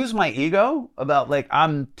I lose my ego about like,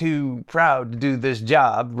 I'm too proud to do this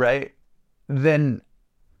job, right? Then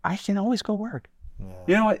I can always go work.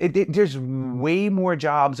 Yeah. There's way more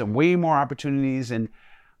jobs and way more opportunities, and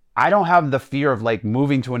I don't have the fear of like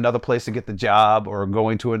moving to another place to get the job or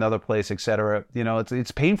going to another place, et cetera.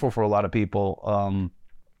 It's painful for a lot of people.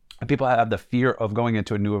 And people have the fear of going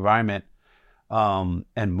into a new environment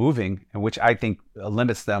and moving, which I think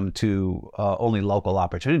limits them to only local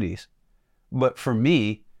opportunities. But for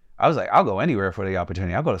me, I was like, I'll go anywhere for the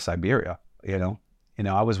opportunity. I'll go to Siberia,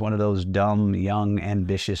 I was one of those dumb, young,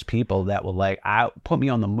 ambitious people that will like, put me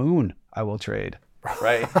on the moon, I will trade,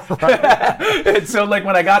 right? And so like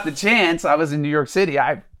when I got the chance, I was in New York City.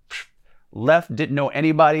 I left, didn't know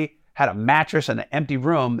anybody, had a mattress and an empty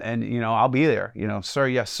room, and I'll be there. Sir,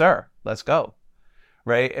 yes, sir, let's go,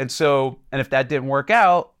 right? And if that didn't work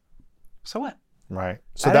out, so what? Right.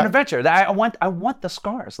 So an adventure. I want the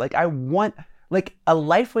scars. Like I want like a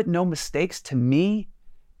life with no mistakes. To me,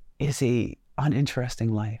 is a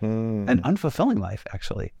uninteresting life, an unfulfilling life,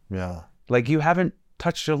 actually. Yeah. Like you haven't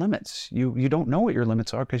touched your limits. You don't know what your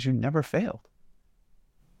limits are because you never failed.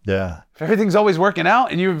 Yeah. If everything's always working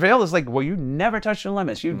out and you fail, it's like, well, you never touched your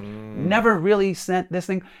limits. You never really sent this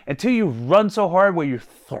thing until you run so hard where you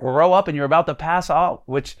throw up and you're about to pass out,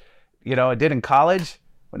 which, it did in college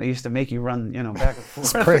when they used to make you run, back and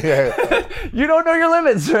forth. You don't know your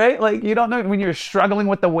limits, right? Like you don't know when you're struggling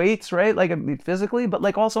with the weights, right? Like physically, but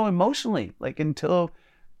like also emotionally, like until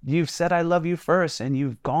you've said, I love you first and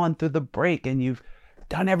you've gone through the break and you've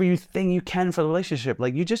done everything you can for the relationship.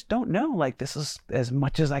 Like you just don't know, like this is as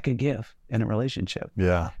much as I can give in a relationship.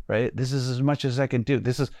 Yeah. Right. This is as much as I can do.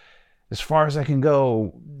 This is as far as I can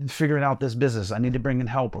go figuring out this business. I need to bring in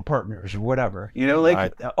help or partners or whatever,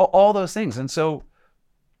 all those things. And so,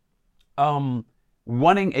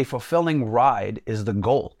 wanting a fulfilling ride is the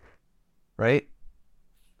goal, right?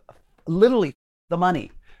 Literally the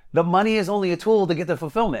money. The money is only a tool to get the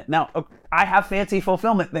fulfillment. Now, I have fancy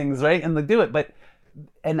fulfillment things, right? And to do it, but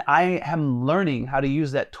and I am learning how to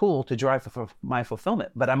use that tool to drive my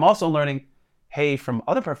fulfillment. But I'm also learning, hey, from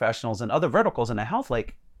other professionals and other verticals in the health,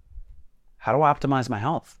 like, how do I optimize my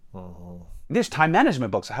health? There's time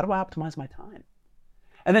management books. How do I optimize my time?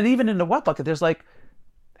 And then even in the what bucket, there's like,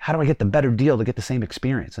 how do I get the better deal to get the same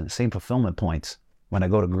experience and the same fulfillment points when I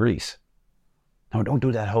go to Greece? No, don't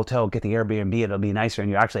do that hotel, get the Airbnb, it'll be nicer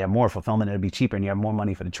and you actually have more fulfillment, it'll be cheaper and you have more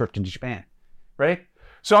money for the trip to Japan, right?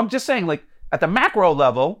 So I'm just saying, like, at the macro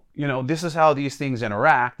level, this is how these things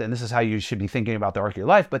interact and this is how you should be thinking about the arc of your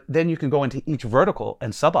life, but then you can go into each vertical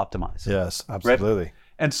and sub-optimize. Yes, absolutely. Right?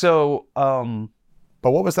 And so... but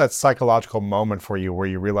what was that psychological moment for you where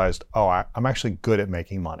you realized, I'm actually good at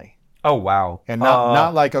making money? Oh, wow. And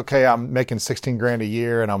not like, okay, I'm making 16 grand a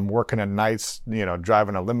year and I'm working at nights,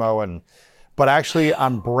 driving a limo but actually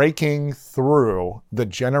I'm breaking through the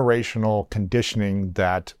generational conditioning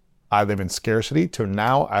that I live in scarcity to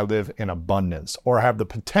now I live in abundance or have the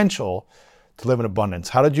potential to live in abundance.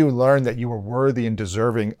 How did you learn that you were worthy and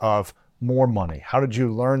deserving of more money? How did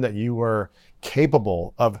you learn that you were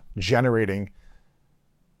capable of generating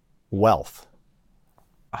wealth?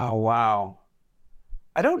 Oh, wow.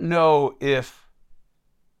 I don't know if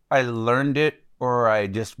I learned it or I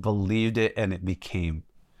just believed it and it became.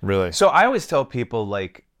 Really? So I always tell people,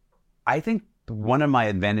 like, I think one of my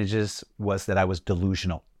advantages was that I was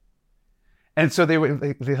delusional. And so they're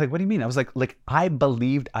like, what do you mean? I was like, I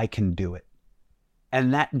believed I can do it.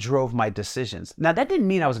 And that drove my decisions. Now, that didn't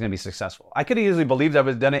mean I was going to be successful. I could have easily believed I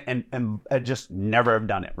was done it and just never have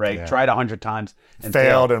done it, right? Yeah. Tried 100 times. And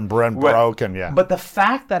failed and broke and yeah. But the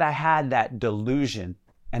fact that I had that delusion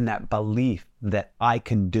and that belief that I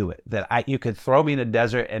can do it, that you could throw me in a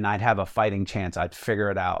desert and I'd have a fighting chance. I'd figure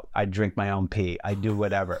it out. I'd drink my own pee. I'd do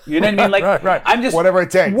whatever. You know what I mean? Like, right. I'm just whatever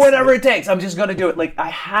it takes. Whatever it takes. I'm just going to do it. Like, I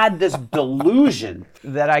had this delusion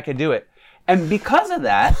that I could do it. And because of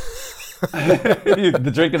that,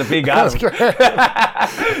 the drinking the pee got him.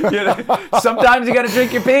 Sometimes you got to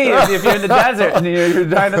drink your pee if you're in the desert and you're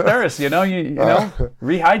dying of thirst.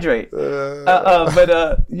 Rehydrate.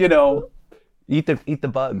 Eat the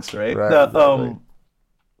bugs, right? Right,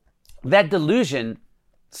 That delusion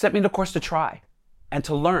set me the course to try and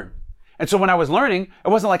to learn. And so when I was learning, it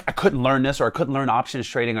wasn't like I couldn't learn this or I couldn't learn options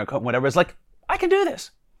trading or whatever. It's like, I can do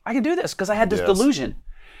this. I can do this because I had this delusion.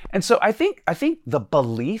 And so I think the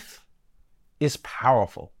belief is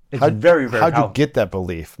powerful. It's very, very powerful. How'd you get that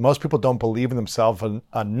belief? Most people don't believe in themselves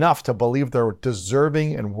enough to believe they're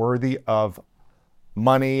deserving and worthy of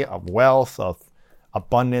money, of wealth, of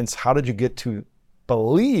abundance. How did you get to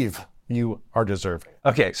believe you are deserving?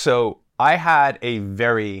 Okay, so I had a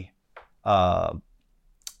very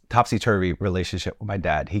topsy-turvy relationship with my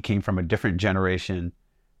dad. He came from a different generation,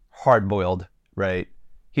 hard-boiled, right?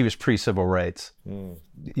 He was pre-civil rights.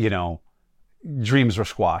 Dreams were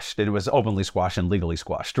squashed. It was openly squashed and legally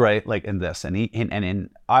squashed, right? Like in this. And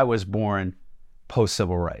I was born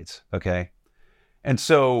post-civil rights, okay? And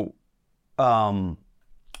so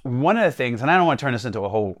one of the things, and I don't want to turn this into a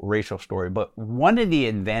whole racial story, but one of the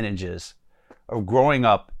advantages of growing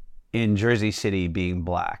up in Jersey City being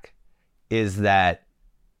black is that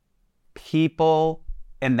people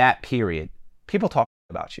in that period, people talk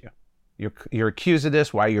about you. You're accused of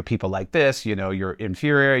this. Why are your people like this? You're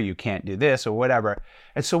inferior. You can't do this or whatever.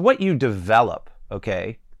 And so what you develop,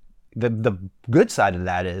 okay, the good side of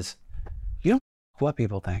that is you don't what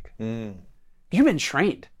people think. You've been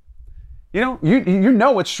trained. You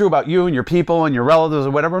know what's true about you and your people and your relatives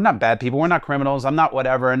or whatever. We're not bad people. We're not criminals. I'm not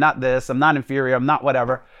whatever. I'm not this. I'm not inferior. I'm not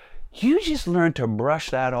whatever. You just learn to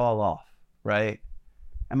brush that all off, right?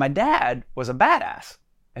 And my dad was a badass.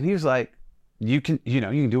 And he was like, you can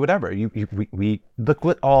do whatever. We look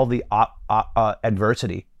at all the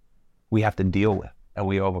adversity we have to deal with and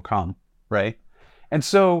we overcome, right? And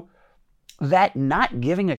so that not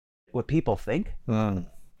giving a what people think and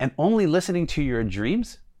only listening to your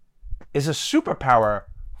dreams is a superpower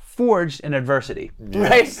forged in adversity,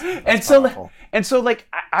 right? And so like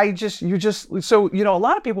a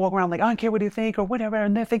lot of people walk around like, I don't care what you think or whatever,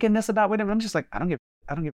 and they're thinking this about whatever. I'm just like, I don't give.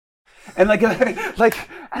 And like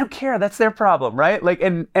I don't care. That's their problem, right? Like,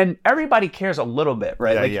 and everybody cares a little bit,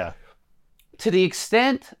 right? To the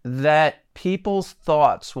extent that people's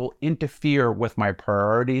thoughts will interfere with my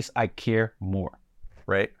priorities, I care more,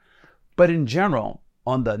 right? But in general,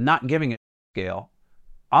 on the not giving a scale,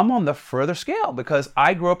 I'm on the further scale because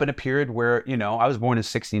I grew up in a period where, I was born in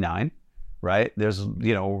 69, right? There's,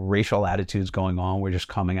 racial attitudes going on. We're just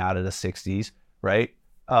coming out of the 60s, right?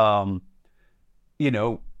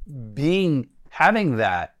 Having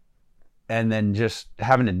that and then just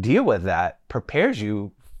having to deal with that prepares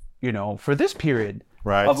you, for this period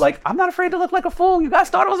Right. Of like, I'm not afraid to look like a fool. You guys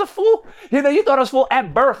thought I was a fool. You thought I was a fool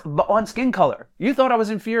at birth on skin color. You thought I was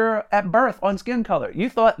inferior at birth on skin color. You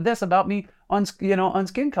thought this about me on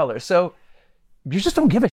skin color. So you just don't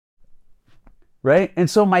give a shit. Right? And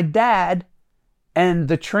so my dad and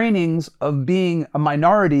the trainings of being a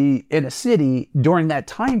minority in a city during that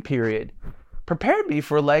time period prepared me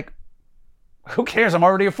for like, who cares? I'm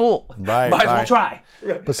already a fool. Right, Might as well try.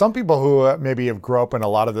 But some people who maybe have grown up in a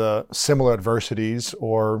lot of the similar adversities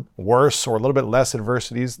or worse or a little bit less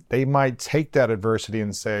adversities, they might take that adversity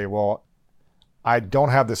and say, well, I don't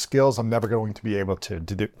have the skills. I'm never going to be able to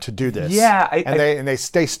do this. Yeah. And they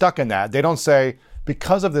stay stuck in that. They don't say,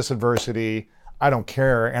 because of this adversity, I don't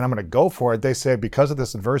care and I'm going to go for it. They say, because of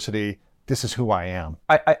this adversity, this is who I am.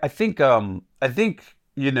 I think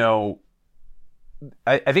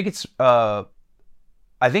it's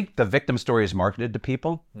I think the victim story is marketed to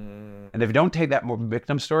people, and if you don't take that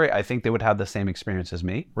victim story, I think they would have the same experience as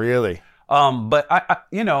me. Really? But I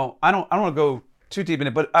don't want to go too deep in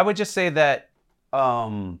it, but I would just say that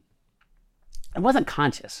it wasn't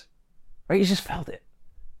conscious, right? You just felt it.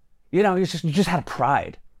 You just had a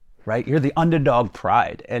pride, right? You're the underdog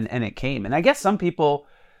pride, and it came. And I guess some people,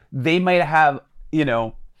 they might have,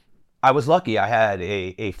 I was lucky. I had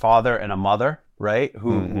a father and a mother, right?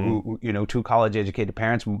 Who, two college educated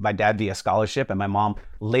parents, my dad via scholarship and my mom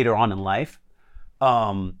later on in life.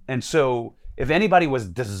 And so if anybody was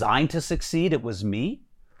designed to succeed, it was me.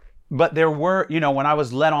 But there were, when I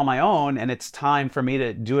was led on my own and it's time for me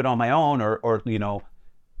to do it on my own or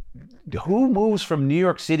who moves from New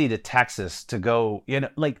York City to Texas to go,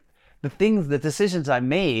 the decisions I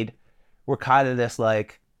made were kind of this,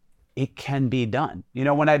 like, it can be done.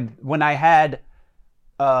 When I had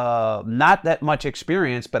not that much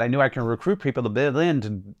experience, but I knew I can recruit people to build in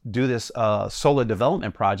to do this solar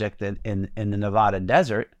development project in the Nevada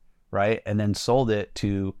desert, right? And then sold it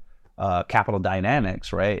to Capital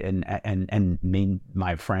Dynamics, right? And made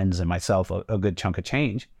my friends and myself a good chunk of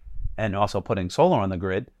change, and also putting solar on the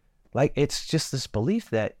grid. Like, it's just this belief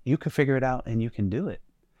that you can figure it out and you can do it.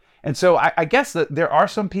 And so I guess that there are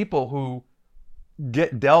some people who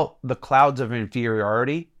get dealt the clouds of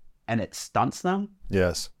inferiority and it stunts them.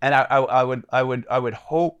 Yes. And I would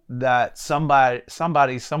hope that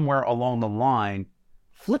somebody somewhere along the line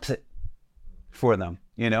flips it for them,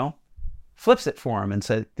 flips it for them and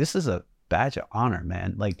said, this is a badge of honor,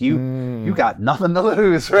 man. Like, you got nothing to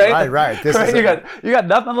lose, right? Right. You got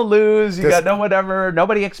nothing to lose. You got no whatever.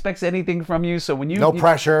 Nobody expects anything from you. So when no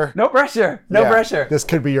pressure. No pressure. This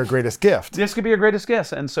could be your greatest gift. This could be your greatest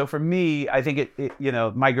gift. And so for me, I think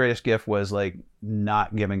it my greatest gift was like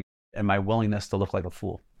not giving and my willingness to look like a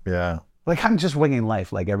fool. Yeah. Like, I'm just winging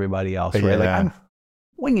life like everybody else, right? Yeah. Like, I'm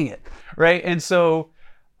winging it, right? And so,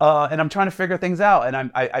 and I'm trying to figure things out.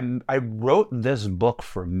 And I wrote this book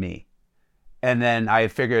for me. And then I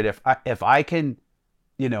figured if I can,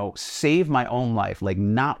 save my own life, like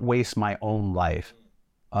not waste my own life,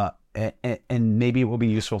 and maybe it will be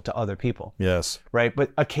useful to other people. Yes. Right.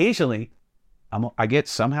 But occasionally, I get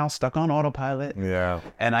somehow stuck on autopilot. Yeah.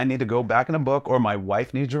 And I need to go back in the book, or my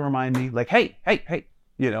wife needs to remind me, like, hey,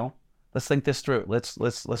 let's think this through. Let's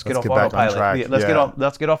get off autopilot. Yeah,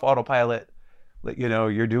 let's get off autopilot.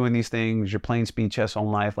 You're doing these things, you're playing speed chess on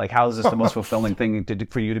life. Like, how is this the most fulfilling thing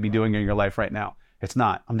for you to be doing in your life right now? It's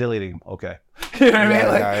not. I'm deleting them. Okay. You know what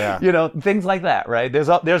I mean? Like, things like that, right?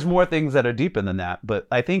 There's more things that are deeper than that. But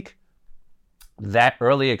I think that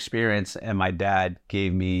early experience and my dad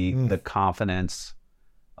gave me the confidence,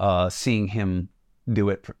 seeing him do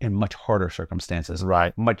it in much harder circumstances,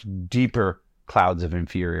 right? Much deeper clouds of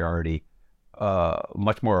inferiority,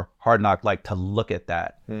 much more hard knock, like, to look at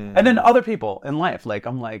that. And then other people in life, like,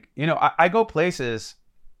 I'm like, I go places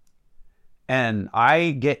and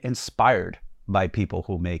I get inspired by people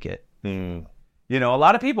who make it. A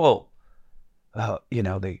lot of people,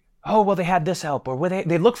 they had this help, or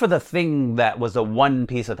they look for the thing that was the one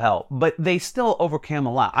piece of help, but they still overcame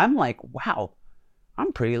a lot. I'm like, wow,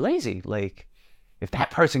 I'm pretty lazy. Like, if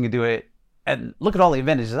that person can do it, and look at all the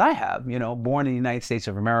advantages I have, born in the United States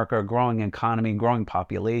of America, growing economy, growing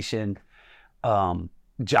population,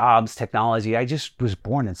 jobs, technology. I just was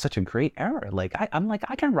born in such a great era. Like, I'm like,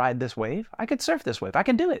 I can ride this wave. I can surf this wave. I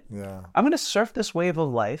can do it. Yeah. I'm going to surf this wave of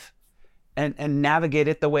life and navigate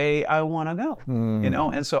it the way I want to go,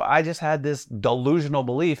 And so I just had this delusional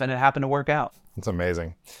belief, and it happened to work out. It's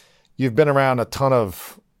amazing. You've been around a ton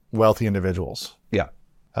of wealthy individuals. Yeah.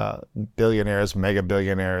 Billionaires, mega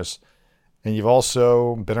billionaires. And you've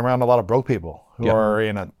also been around a lot of broke people who are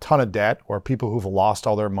in a ton of debt, or people who've lost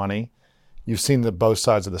all their money. You've seen both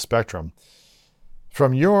sides of the spectrum.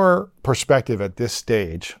 From your perspective at this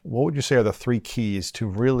stage, what would you say are the 3 keys to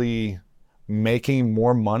really making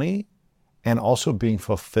more money and also being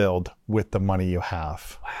fulfilled with the money you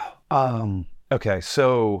have? Okay,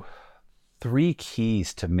 so 3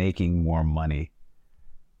 keys to making more money.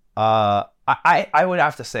 I would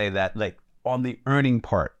have to say that, like, on the earning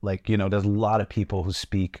part, like, you know, there's a lot of people who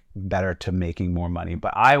speak better to making more money,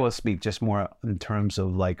 but I will speak just more in terms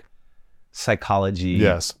of like psychology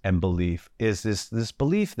and belief. Is this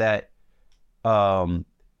belief that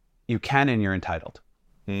you can and you're entitled.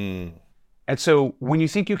 And so when you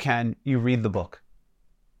think you can, you read the book.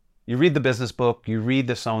 You read the business book, you read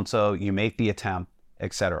the so-and-so, you make the attempt,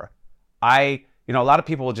 etc. A lot of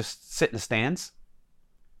people will just sit in the stands,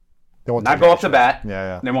 They won't not take go that up to chance. bat,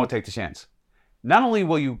 Yeah. they won't take the chance. Not only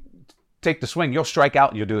will you take the swing, you'll strike out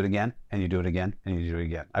and you'll do it again, and you do it again, and you do it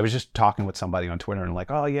again. I was just talking with somebody on Twitter and like,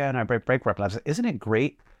 oh yeah, and I break bankrupt. And I was like, isn't it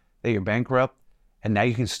great that you're bankrupt and now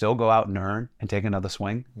you can still go out and earn and take another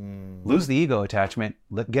swing? Lose the ego attachment,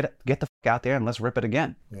 get the fuck out there and let's rip it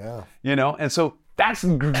again. Yeah. And so that's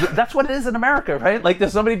what it is in America, right? Like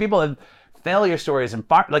there's so many people in failure stories and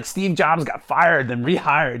like Steve Jobs got fired and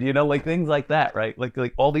rehired, like things like that, right? Like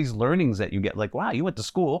all these learnings that you get, like, wow, you went to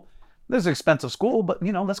school. This is an expensive school, but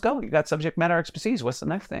let's go. You got subject matter expertise. What's the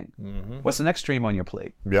next thing? What's the next stream on your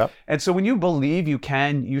plate? Yeah. And so when you believe you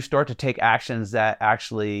can, you start to take actions that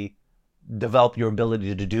actually develop your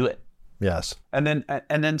ability to do it. Yes. And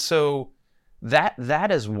then so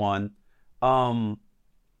that is one. We've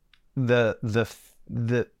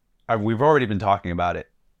already been talking about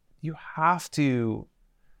it. You have to,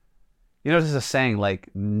 there's a saying like,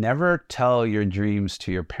 never tell your dreams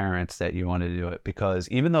to your parents that you want to do it, because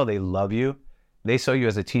even though they love you, they saw you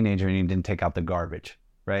as a teenager and you didn't take out the garbage,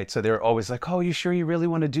 right? So they're always like, oh, you sure you really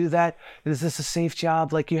want to do that? Is this a safe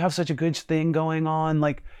job? Like, you have such a good thing going on.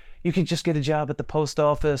 Like, you could just get a job at the post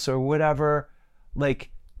office or whatever.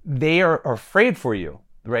 Like, they are afraid for you,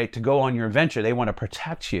 right? To go on your adventure. They want to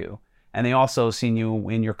protect you. And they also seen you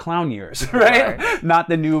in your clown years, right? Not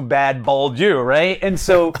the new bad bald you, right? And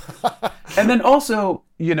so, and then also,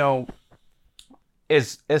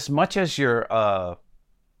 as much as your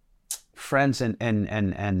friends and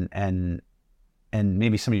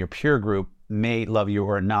maybe some of your peer group may love you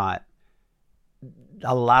or not,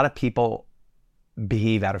 a lot of people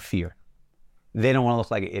behave out of fear. They don't want to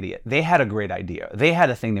look like an idiot. They had a great idea. They had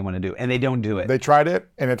a thing they want to do, and they don't do it. They tried it,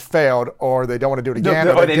 and it failed, or they don't want to do it again,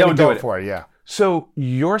 or they don't do go it for it. Yeah. So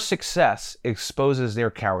your success exposes their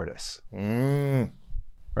cowardice.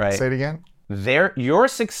 Right? Say it again. Your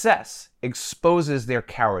success exposes their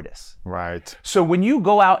cowardice. Right. So when you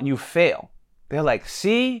go out and you fail, they're like,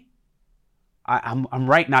 see, I'm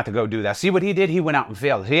right not to go do that. See what he did? He went out and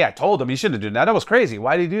failed. Yeah, I told him he shouldn't have done that. That was crazy.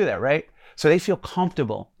 Why did he do that, right? So they feel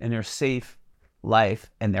comfortable in their safe life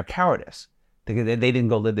and their cowardice. They didn't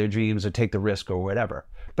go live their dreams or take the risk or whatever.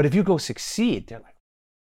 But if you go succeed, they're like,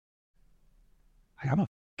 I'm a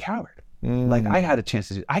coward. Like, I had a chance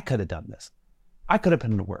to do, I could have done this. I could have put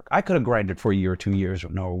in the work. I could have grinded for a year or 2 years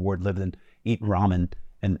with no reward, lived and eaten ramen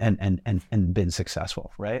and been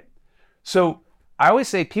successful, right? So I always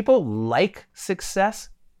say people like success,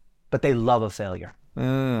 but they love a failure.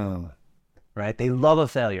 Right? They love a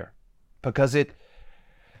failure because it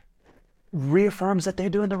reaffirms that they're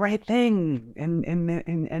doing the right thing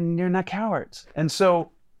and you're not cowards. And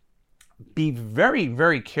so be very,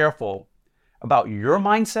 very careful about your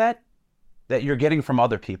mindset that you're getting from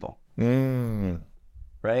other people.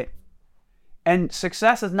 Right? And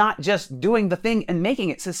success is not just doing the thing and making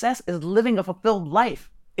it. Success is living a fulfilled life.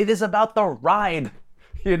 It is about the ride.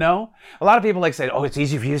 A lot of people say, oh, it's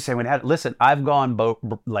easy for you to say when that. Listen, I've gone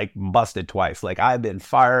busted twice. Like, I've been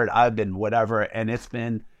fired, I've been whatever, and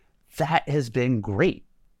that has been great.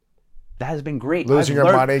 That has been great. Losing your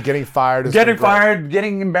money, getting fired. Getting fired,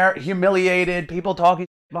 getting embarrassed, humiliated, people talking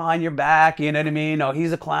behind your back, you know what I mean? Oh,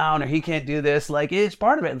 he's a clown or he can't do this. Like, it's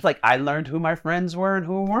part of it. It's like, I learned who my friends were and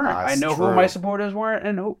who weren't. I know who my supporters were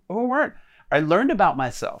and who weren't. I learned about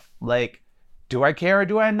myself. Like, do I care or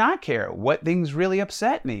do I not care? What things really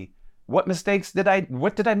upset me? What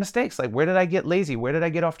did I mistakes? Like, where did I get lazy? Where did I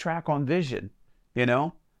get off track on vision? It's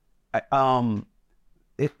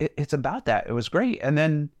about that. It was great. And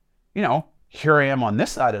then, here I am on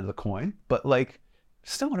this side of the coin, but like,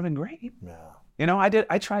 still would have been great. Yeah.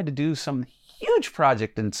 I tried to do some huge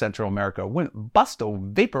project in Central America. Busto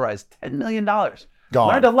vaporized $10 million. Gone.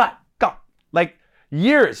 Learned a lot. Gone. Like,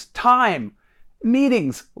 years, time,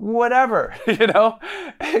 meetings, whatever,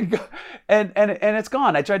 and it's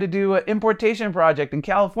gone. I tried to do an importation project in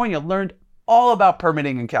California, learned all about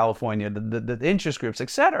permitting in California, the interest groups,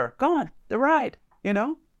 etc. Gone. The ride,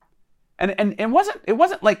 And And it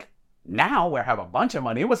wasn't like now where I have a bunch of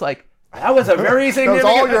money. It was like, that was a very significant.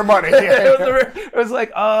 That was all your money. It was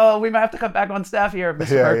like, oh, we might have to cut back on staff here,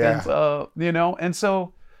 Mr. Perkins. You know, and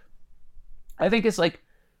so I think it's like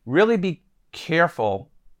really be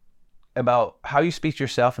careful about how you speak to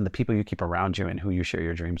yourself and the people you keep around you and who you share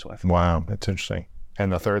your dreams with. Wow, that's interesting.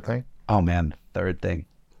 And the third thing? Oh man, third thing.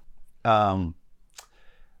 The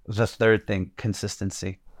third thing,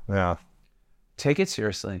 consistency. Yeah. Take it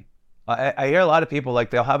seriously. I hear a lot of people like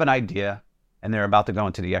they'll have an idea and they're about to go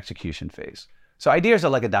into the execution phase. So ideas are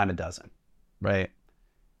like a dime a dozen, right?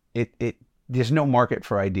 There's no market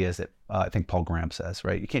for ideas that I think Paul Graham says,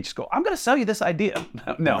 right? You can't just go, I'm going to sell you this idea.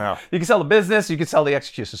 No. You can sell the business, you can sell the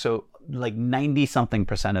execution. So like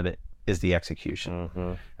 90-something% of it is the execution.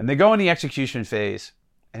 Mm-hmm. And they go in the execution phase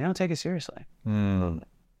and they don't take it seriously. Mm.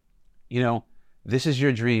 You know, this is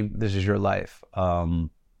your dream. This is your life.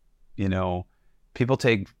 You know, people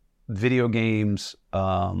take video games,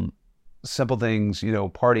 simple things, you know,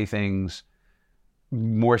 party things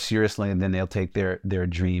more seriously than they'll take their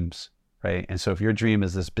dreams, right? And so if your dream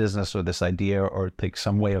is this business or this idea or like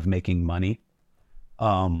some way of making money,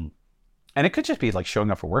 and it could just be like showing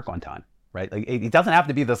up for work on time, right? Like it doesn't have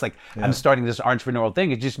to be this like, I'm starting this entrepreneurial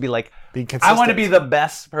thing. It just be like, I want to be the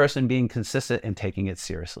best person, being consistent and taking it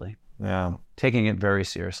seriously. Yeah. Taking it very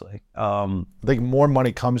seriously. I think more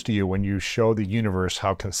money comes to you when you show the universe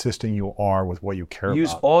how consistent you are with what you care about.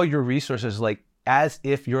 Use all your resources like as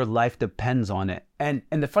if your life depends on it. And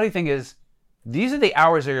the funny thing is, these are the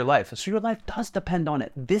hours of your life. So your life does depend on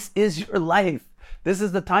it. This is your life. This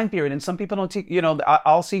is the time period. And some people don't take, you know,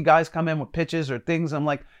 I'll see guys come in with pitches or things. I'm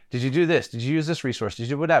like, did you do this? Did you use this resource? Did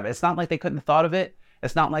you do whatever? It's not like they couldn't have thought of it.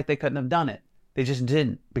 It's not like they couldn't have done it. They just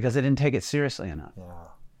didn't because they didn't take it seriously enough. Yeah.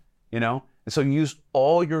 You know? And so use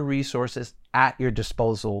all your resources at your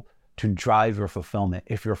disposal to drive your fulfillment.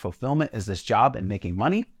 If your fulfillment is this job and making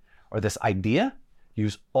money or this idea,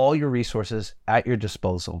 use all your resources at your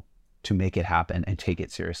disposal to make it happen and take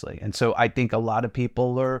it seriously. And so I think a lot of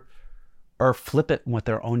people are flippant with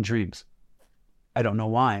their own dreams. I don't know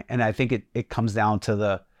why. And I think it comes down to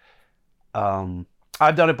the,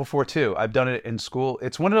 I've done it before too. I've done it in school.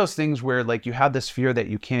 It's one of those things where like you have this fear that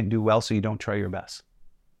you can't do well, so you don't try your best.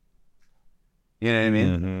 You know what I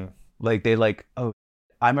mean? Mm-hmm. Like they like, oh,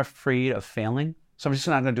 I'm afraid of failing, so I'm just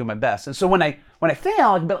not going to do my best. And so when I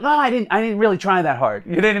fail, I can be like, oh, I didn't really try that hard.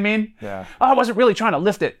 You know what I mean? Yeah. Oh, I wasn't really trying to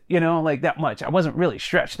lift it, you know, like that much. I wasn't really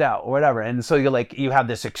stretched out or whatever. And so you have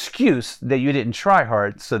this excuse that you didn't try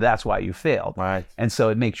hard, so that's why you failed. Right. And so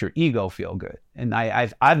it makes your ego feel good. And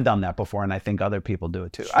I've done that before, and I think other people do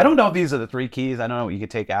it too. Sure. I don't know if these are the 3 keys. I don't know what you could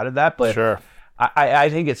take out of that, but sure. I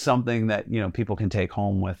think it's something that, you know, people can take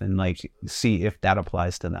home with and like see if that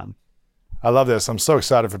applies to them. I love this. I'm so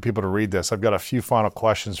excited for people to read this. I've got a few final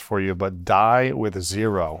questions for you, but die with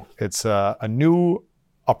zero. It's a new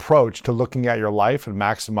approach to looking at your life and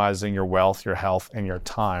maximizing your wealth, your health, and your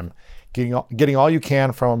time. Getting all you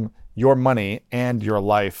can from your money and your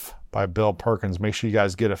life by Bill Perkins. Make sure you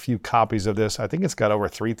guys get a few copies of this. I think it's got over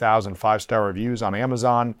 3,000 5-star reviews on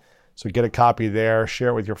Amazon. So get a copy there, share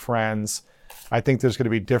it with your friends. I think there's going to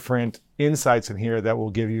be different insights in here that will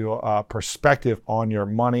give you a perspective on your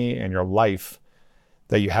money and your life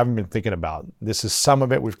that you haven't been thinking about. This is some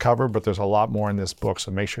of it we've covered, but there's a lot more in this book,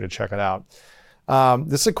 so make sure to check it out.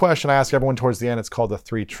 This is a question I ask everyone towards the end. It's called the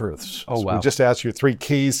 3 truths. Oh, wow. So we just asked you 3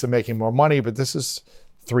 keys to making more money, but this is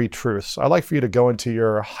 3 truths. I'd like for you to go into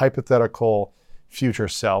your hypothetical future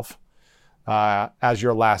self as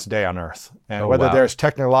your last day on Earth. And whether there's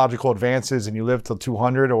technological advances and you live till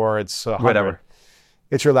 200 or it's 100, whatever,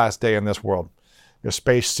 it's your last day in this world. Your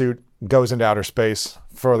spacesuit goes into outer space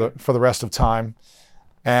for the rest of time.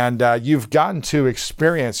 And you've gotten to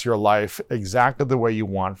experience your life exactly the way you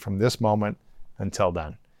want from this moment until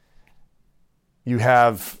then. You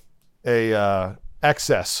have a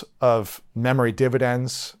excess of memory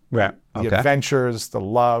dividends, right? The adventures, the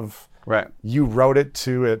love. Right. You wrote it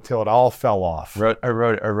till it all fell off. I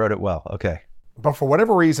wrote it well. Okay. But for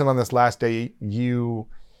whatever reason on this last day,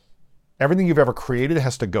 everything you've ever created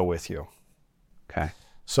has to go with you. Okay.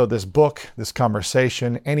 So this book, this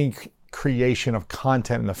conversation, any creation of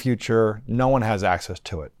content in the future, no one has access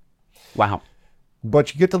to it. Wow.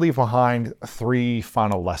 But you get to leave behind 3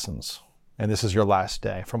 final lessons. And this is your last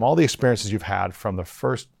day. From all the experiences you've had, from the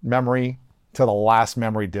first memory to the last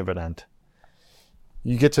memory dividend,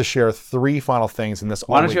 you get to share 3 final things in this.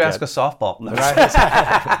 Why don't you ask a softball? No.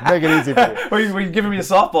 Make it easy for you. Well, you're giving me a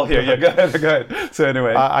softball here. Yeah, go ahead. So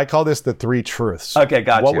anyway. I call this the 3 truths. Okay,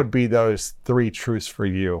 gotcha. What would be those 3 truths for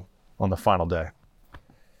you on the final day?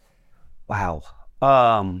 Wow.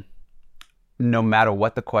 No matter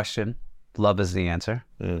what the question, Love is the answer.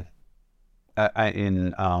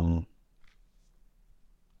 Wow.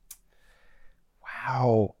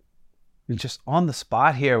 You're just on the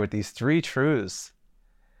spot here with these 3 truths.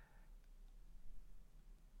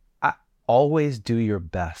 Always do your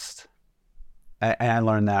best. And I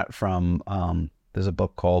learned that from, there's a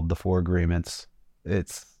book called The 4 Agreements.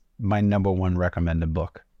 It's my number 1 recommended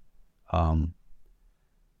book.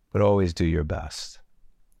 But always do your best.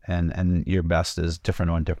 And your best is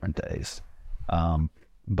different on different days.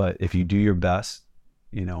 But if you do your best,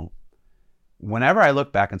 you know, whenever I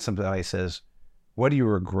look back and somebody says, what do you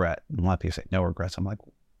regret? And a lot of people say, no regrets. I'm like,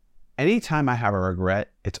 anytime I have a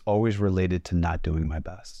regret, it's always related to not doing my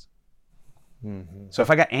best. Mm-hmm. So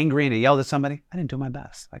if I got angry and I yelled at somebody, I didn't do my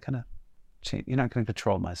best. I kind of changed. You're not going to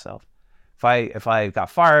control myself. If I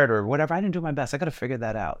got fired or whatever, I didn't do my best. I got to figure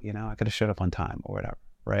that out. You know, I could have showed up on time or whatever,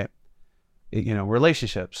 right? You know,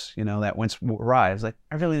 relationships, you know, that went awry. I was like,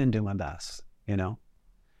 I really didn't do my best, you know?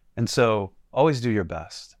 And so always do your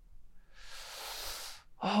best.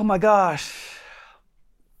 Oh my gosh.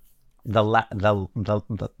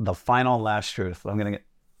 The final last truth. I'm gonna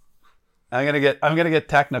get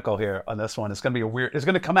technical here on this one. It's gonna be it's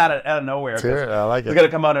gonna come out of nowhere. I like it. It's gonna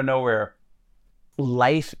come out of nowhere.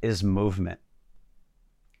 Life is movement.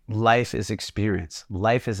 Life is experience.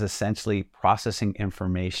 Life is essentially processing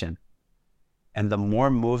information. And the more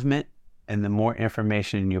movement and the more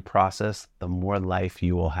information you process, the more life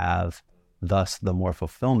you will have. Thus, the more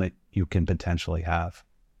fulfillment you can potentially have.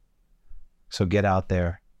 So get out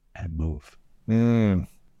there and move.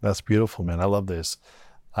 That's beautiful, man. I love this.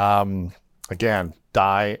 Again,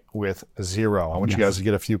 Die with Zero. I want you guys to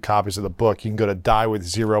get a few copies of the book. You can go to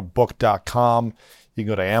diewithzerobook.com. You can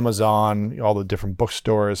go to Amazon, all the different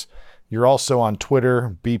bookstores. You're also on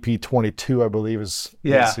Twitter. BP22, I believe, is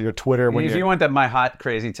your Twitter. If you want my hot,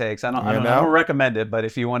 crazy takes, I don't recommend it, but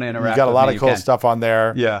if you want to interact, you got a lot of cool stuff on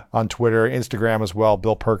there. Yeah. On Twitter, Instagram as well.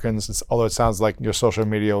 Bill Perkins. Although it sounds like your social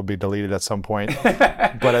media will be deleted at some point,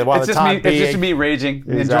 but it's just me raging,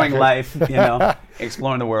 enjoying life, you know,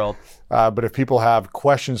 exploring the world. But if people have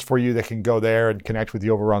questions for you, they can go there and connect with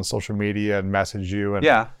you over on social media and message you.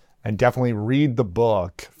 And definitely read the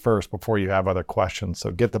book first before you have other questions.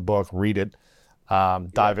 So get the book, read it,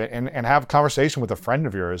 dive in, and have a conversation with a friend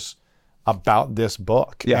of yours about this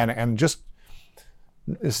book. Yeah. And just,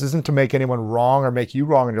 this isn't to make anyone wrong or make you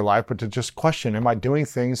wrong in your life, but to just question, am I doing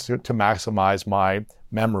things to maximize my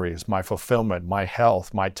memories, my fulfillment, my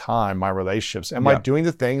health, my time, my relationships? Am I doing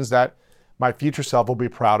the things that my future self will be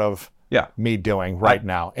proud of me doing right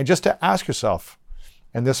now? And just to ask yourself,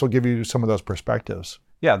 and this will give you some of those perspectives.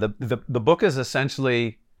 Yeah, the book is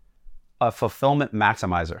essentially a fulfillment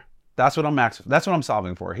maximizer. That's what I'm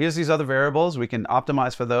solving for. Here's these other variables. We can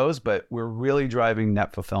optimize for those, but we're really driving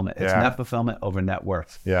net fulfillment. It's net fulfillment over net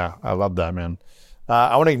worth. Yeah, I love that, man.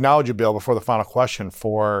 I want to acknowledge you, Bill, before the final question,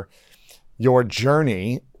 for your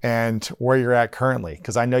journey and where you're at currently,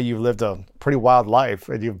 because I know you've lived a pretty wild life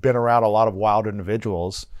and you've been around a lot of wild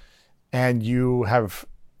individuals, and you have,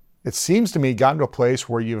 it seems to me, gotten to a place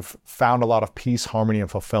where you've found a lot of peace, harmony,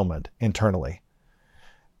 and fulfillment internally.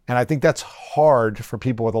 And I think that's hard for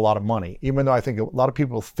people with a lot of money, even though I think a lot of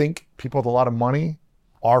people think people with a lot of money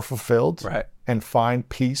are fulfilled and find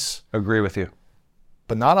peace. Agree with you.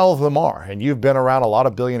 But not all of them are. And you've been around a lot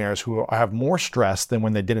of billionaires who have more stress than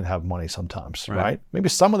when they didn't have money sometimes, right? Maybe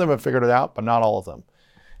some of them have figured it out, but not all of them.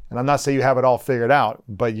 And I'm not saying you have it all figured out,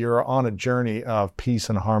 but you're on a journey of peace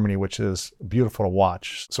and harmony, which is beautiful to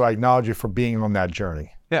watch. So I acknowledge you for being on that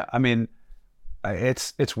journey. Yeah, I mean,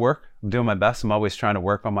 it's work. I'm doing my best. I'm always trying to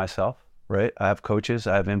work on myself, right? I have coaches,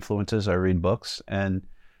 I have influencers, I read books, and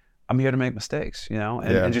I'm here to make mistakes, you know,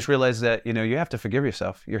 and just realize that, you know, you have to forgive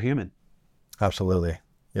yourself. You're human. Absolutely.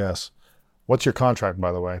 Yes. What's your contract,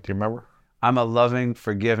 by the way? Do you remember? I'm a loving,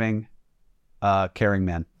 forgiving, caring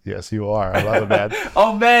man. Yes, you are. I love it, man.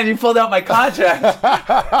 Oh, man, you pulled out my contract.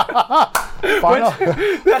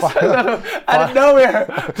 Out of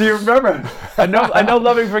nowhere. Do you remember? I know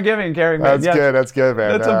loving, forgiving, caring man. That's good. That's good,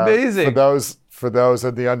 man. That's amazing. For those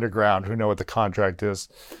in the underground who know what the contract is,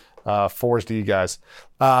 force to you guys.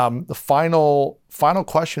 The final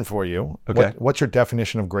question for you. Okay. What's your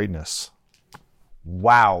definition of greatness?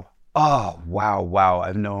 Wow. Oh, wow.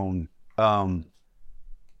 I've known.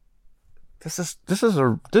 This is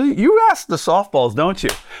you ask the softballs, don't you?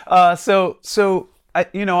 So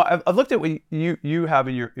I've looked at what you have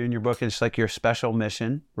in your book. It's like your special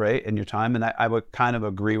mission, right? And your time, and I would kind of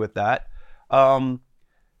agree with that. I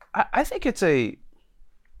think it's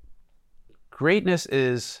greatness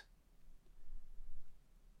is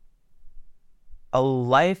a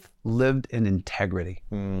life lived in integrity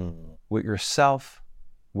with yourself,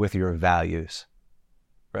 with your values,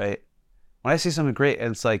 right? When I see something great,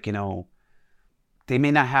 and it's like, they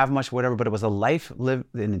may not have much, whatever, but it was a life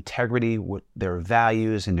lived in integrity with their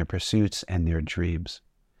values and their pursuits and their dreams.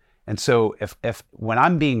 And so if when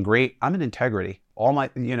I'm being great, I'm in integrity. All my,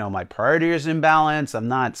 my priorities are in balance. I'm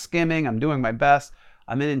not skimming. I'm doing my best.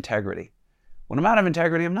 I'm in integrity. When I'm out of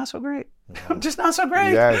integrity, I'm not so great. I'm just not so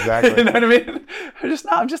great. Yeah, exactly. You know what I mean?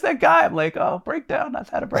 I'm just that guy. I'm like, oh, breakdown. I've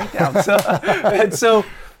had a breakdown. So,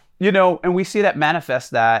 and we see that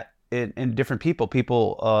manifest that in different people.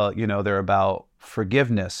 People, they're about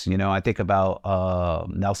forgiveness. I think about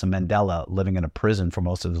Nelson Mandela living in a prison for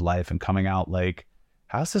most of his life and coming out like,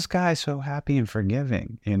 how's this guy so happy and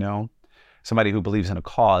forgiving? Somebody who believes in a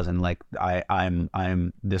cause and like,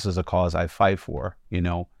 this is a cause I fight for,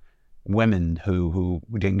 women who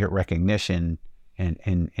didn't get recognition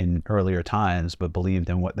in earlier times, but believed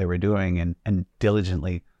in what they were doing and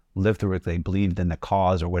diligently lived through it. They believed in the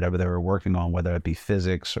cause or whatever they were working on, whether it be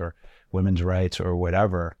physics or women's rights or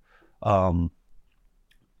whatever, a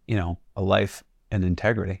life in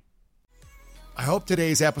integrity. I hope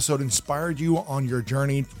today's episode inspired you on your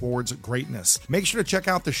journey towards greatness. Make sure to check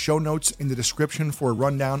out the show notes in the description for a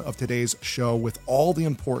rundown of today's show with all the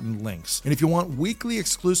important links. And if you want weekly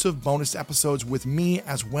exclusive bonus episodes with me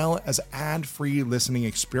as well as ad-free listening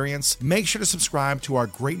experience, make sure to subscribe to our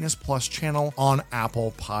Greatness Plus channel on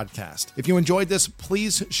Apple Podcast. If you enjoyed this,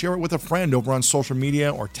 please share it with a friend over on social media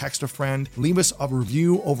or text a friend. Leave us a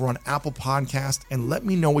review over on Apple Podcast and let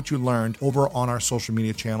me know what you learned over on our social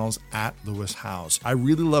media channels at Lewis House. I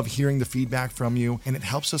really love hearing the feedback from you, and it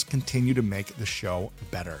helps us continue to make the show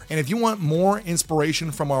better. And if you want more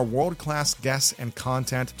inspiration from our world-class guests and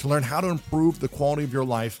content to learn how to improve the quality of your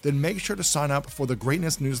life, then make sure to sign up for the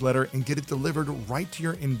Greatness newsletter and get it delivered right to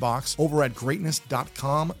your inbox over at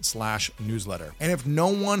greatness.com/newsletter. And if no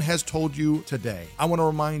one has told you today, I want to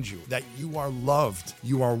remind you that you are loved,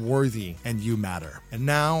 you are worthy, and you matter. And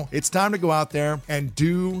now it's time to go out there and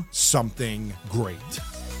do something great.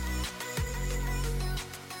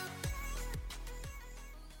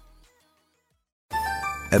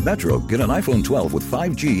 At Metro, get an iPhone 12 with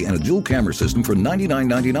 5G and a dual camera system for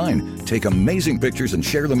 $99.99. Take amazing pictures and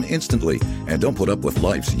share them instantly. And don't put up with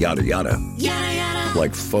life's yada yada. Yada yada.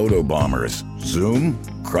 Like photo bombers. Zoom,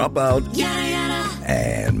 crop out, Yada yada.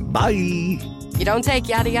 and bye. You don't take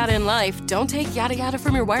yada yada in life, don't take yada yada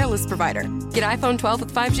from your wireless provider. Get iPhone 12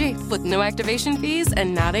 with 5G with no activation fees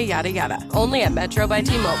and nada yada yada. Only at Metro by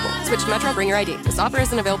T-Mobile. Switch to Metro, bring your ID. This offer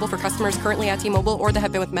isn't available for customers currently at T-Mobile or that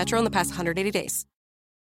have been with Metro in the past 180 days.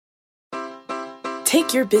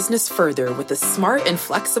 Take your business further with the smart and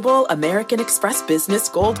flexible American Express Business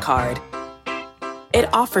Gold Card. It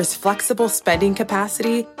offers flexible spending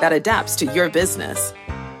capacity that adapts to your business.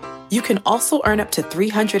 You can also earn up to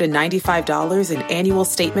 $395 in annual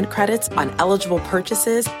statement credits on eligible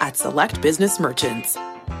purchases at select business merchants.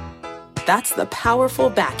 That's the powerful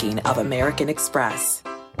backing of American Express.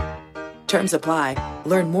 Terms apply.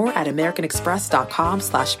 Learn more at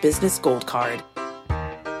americanexpress.com/business gold card.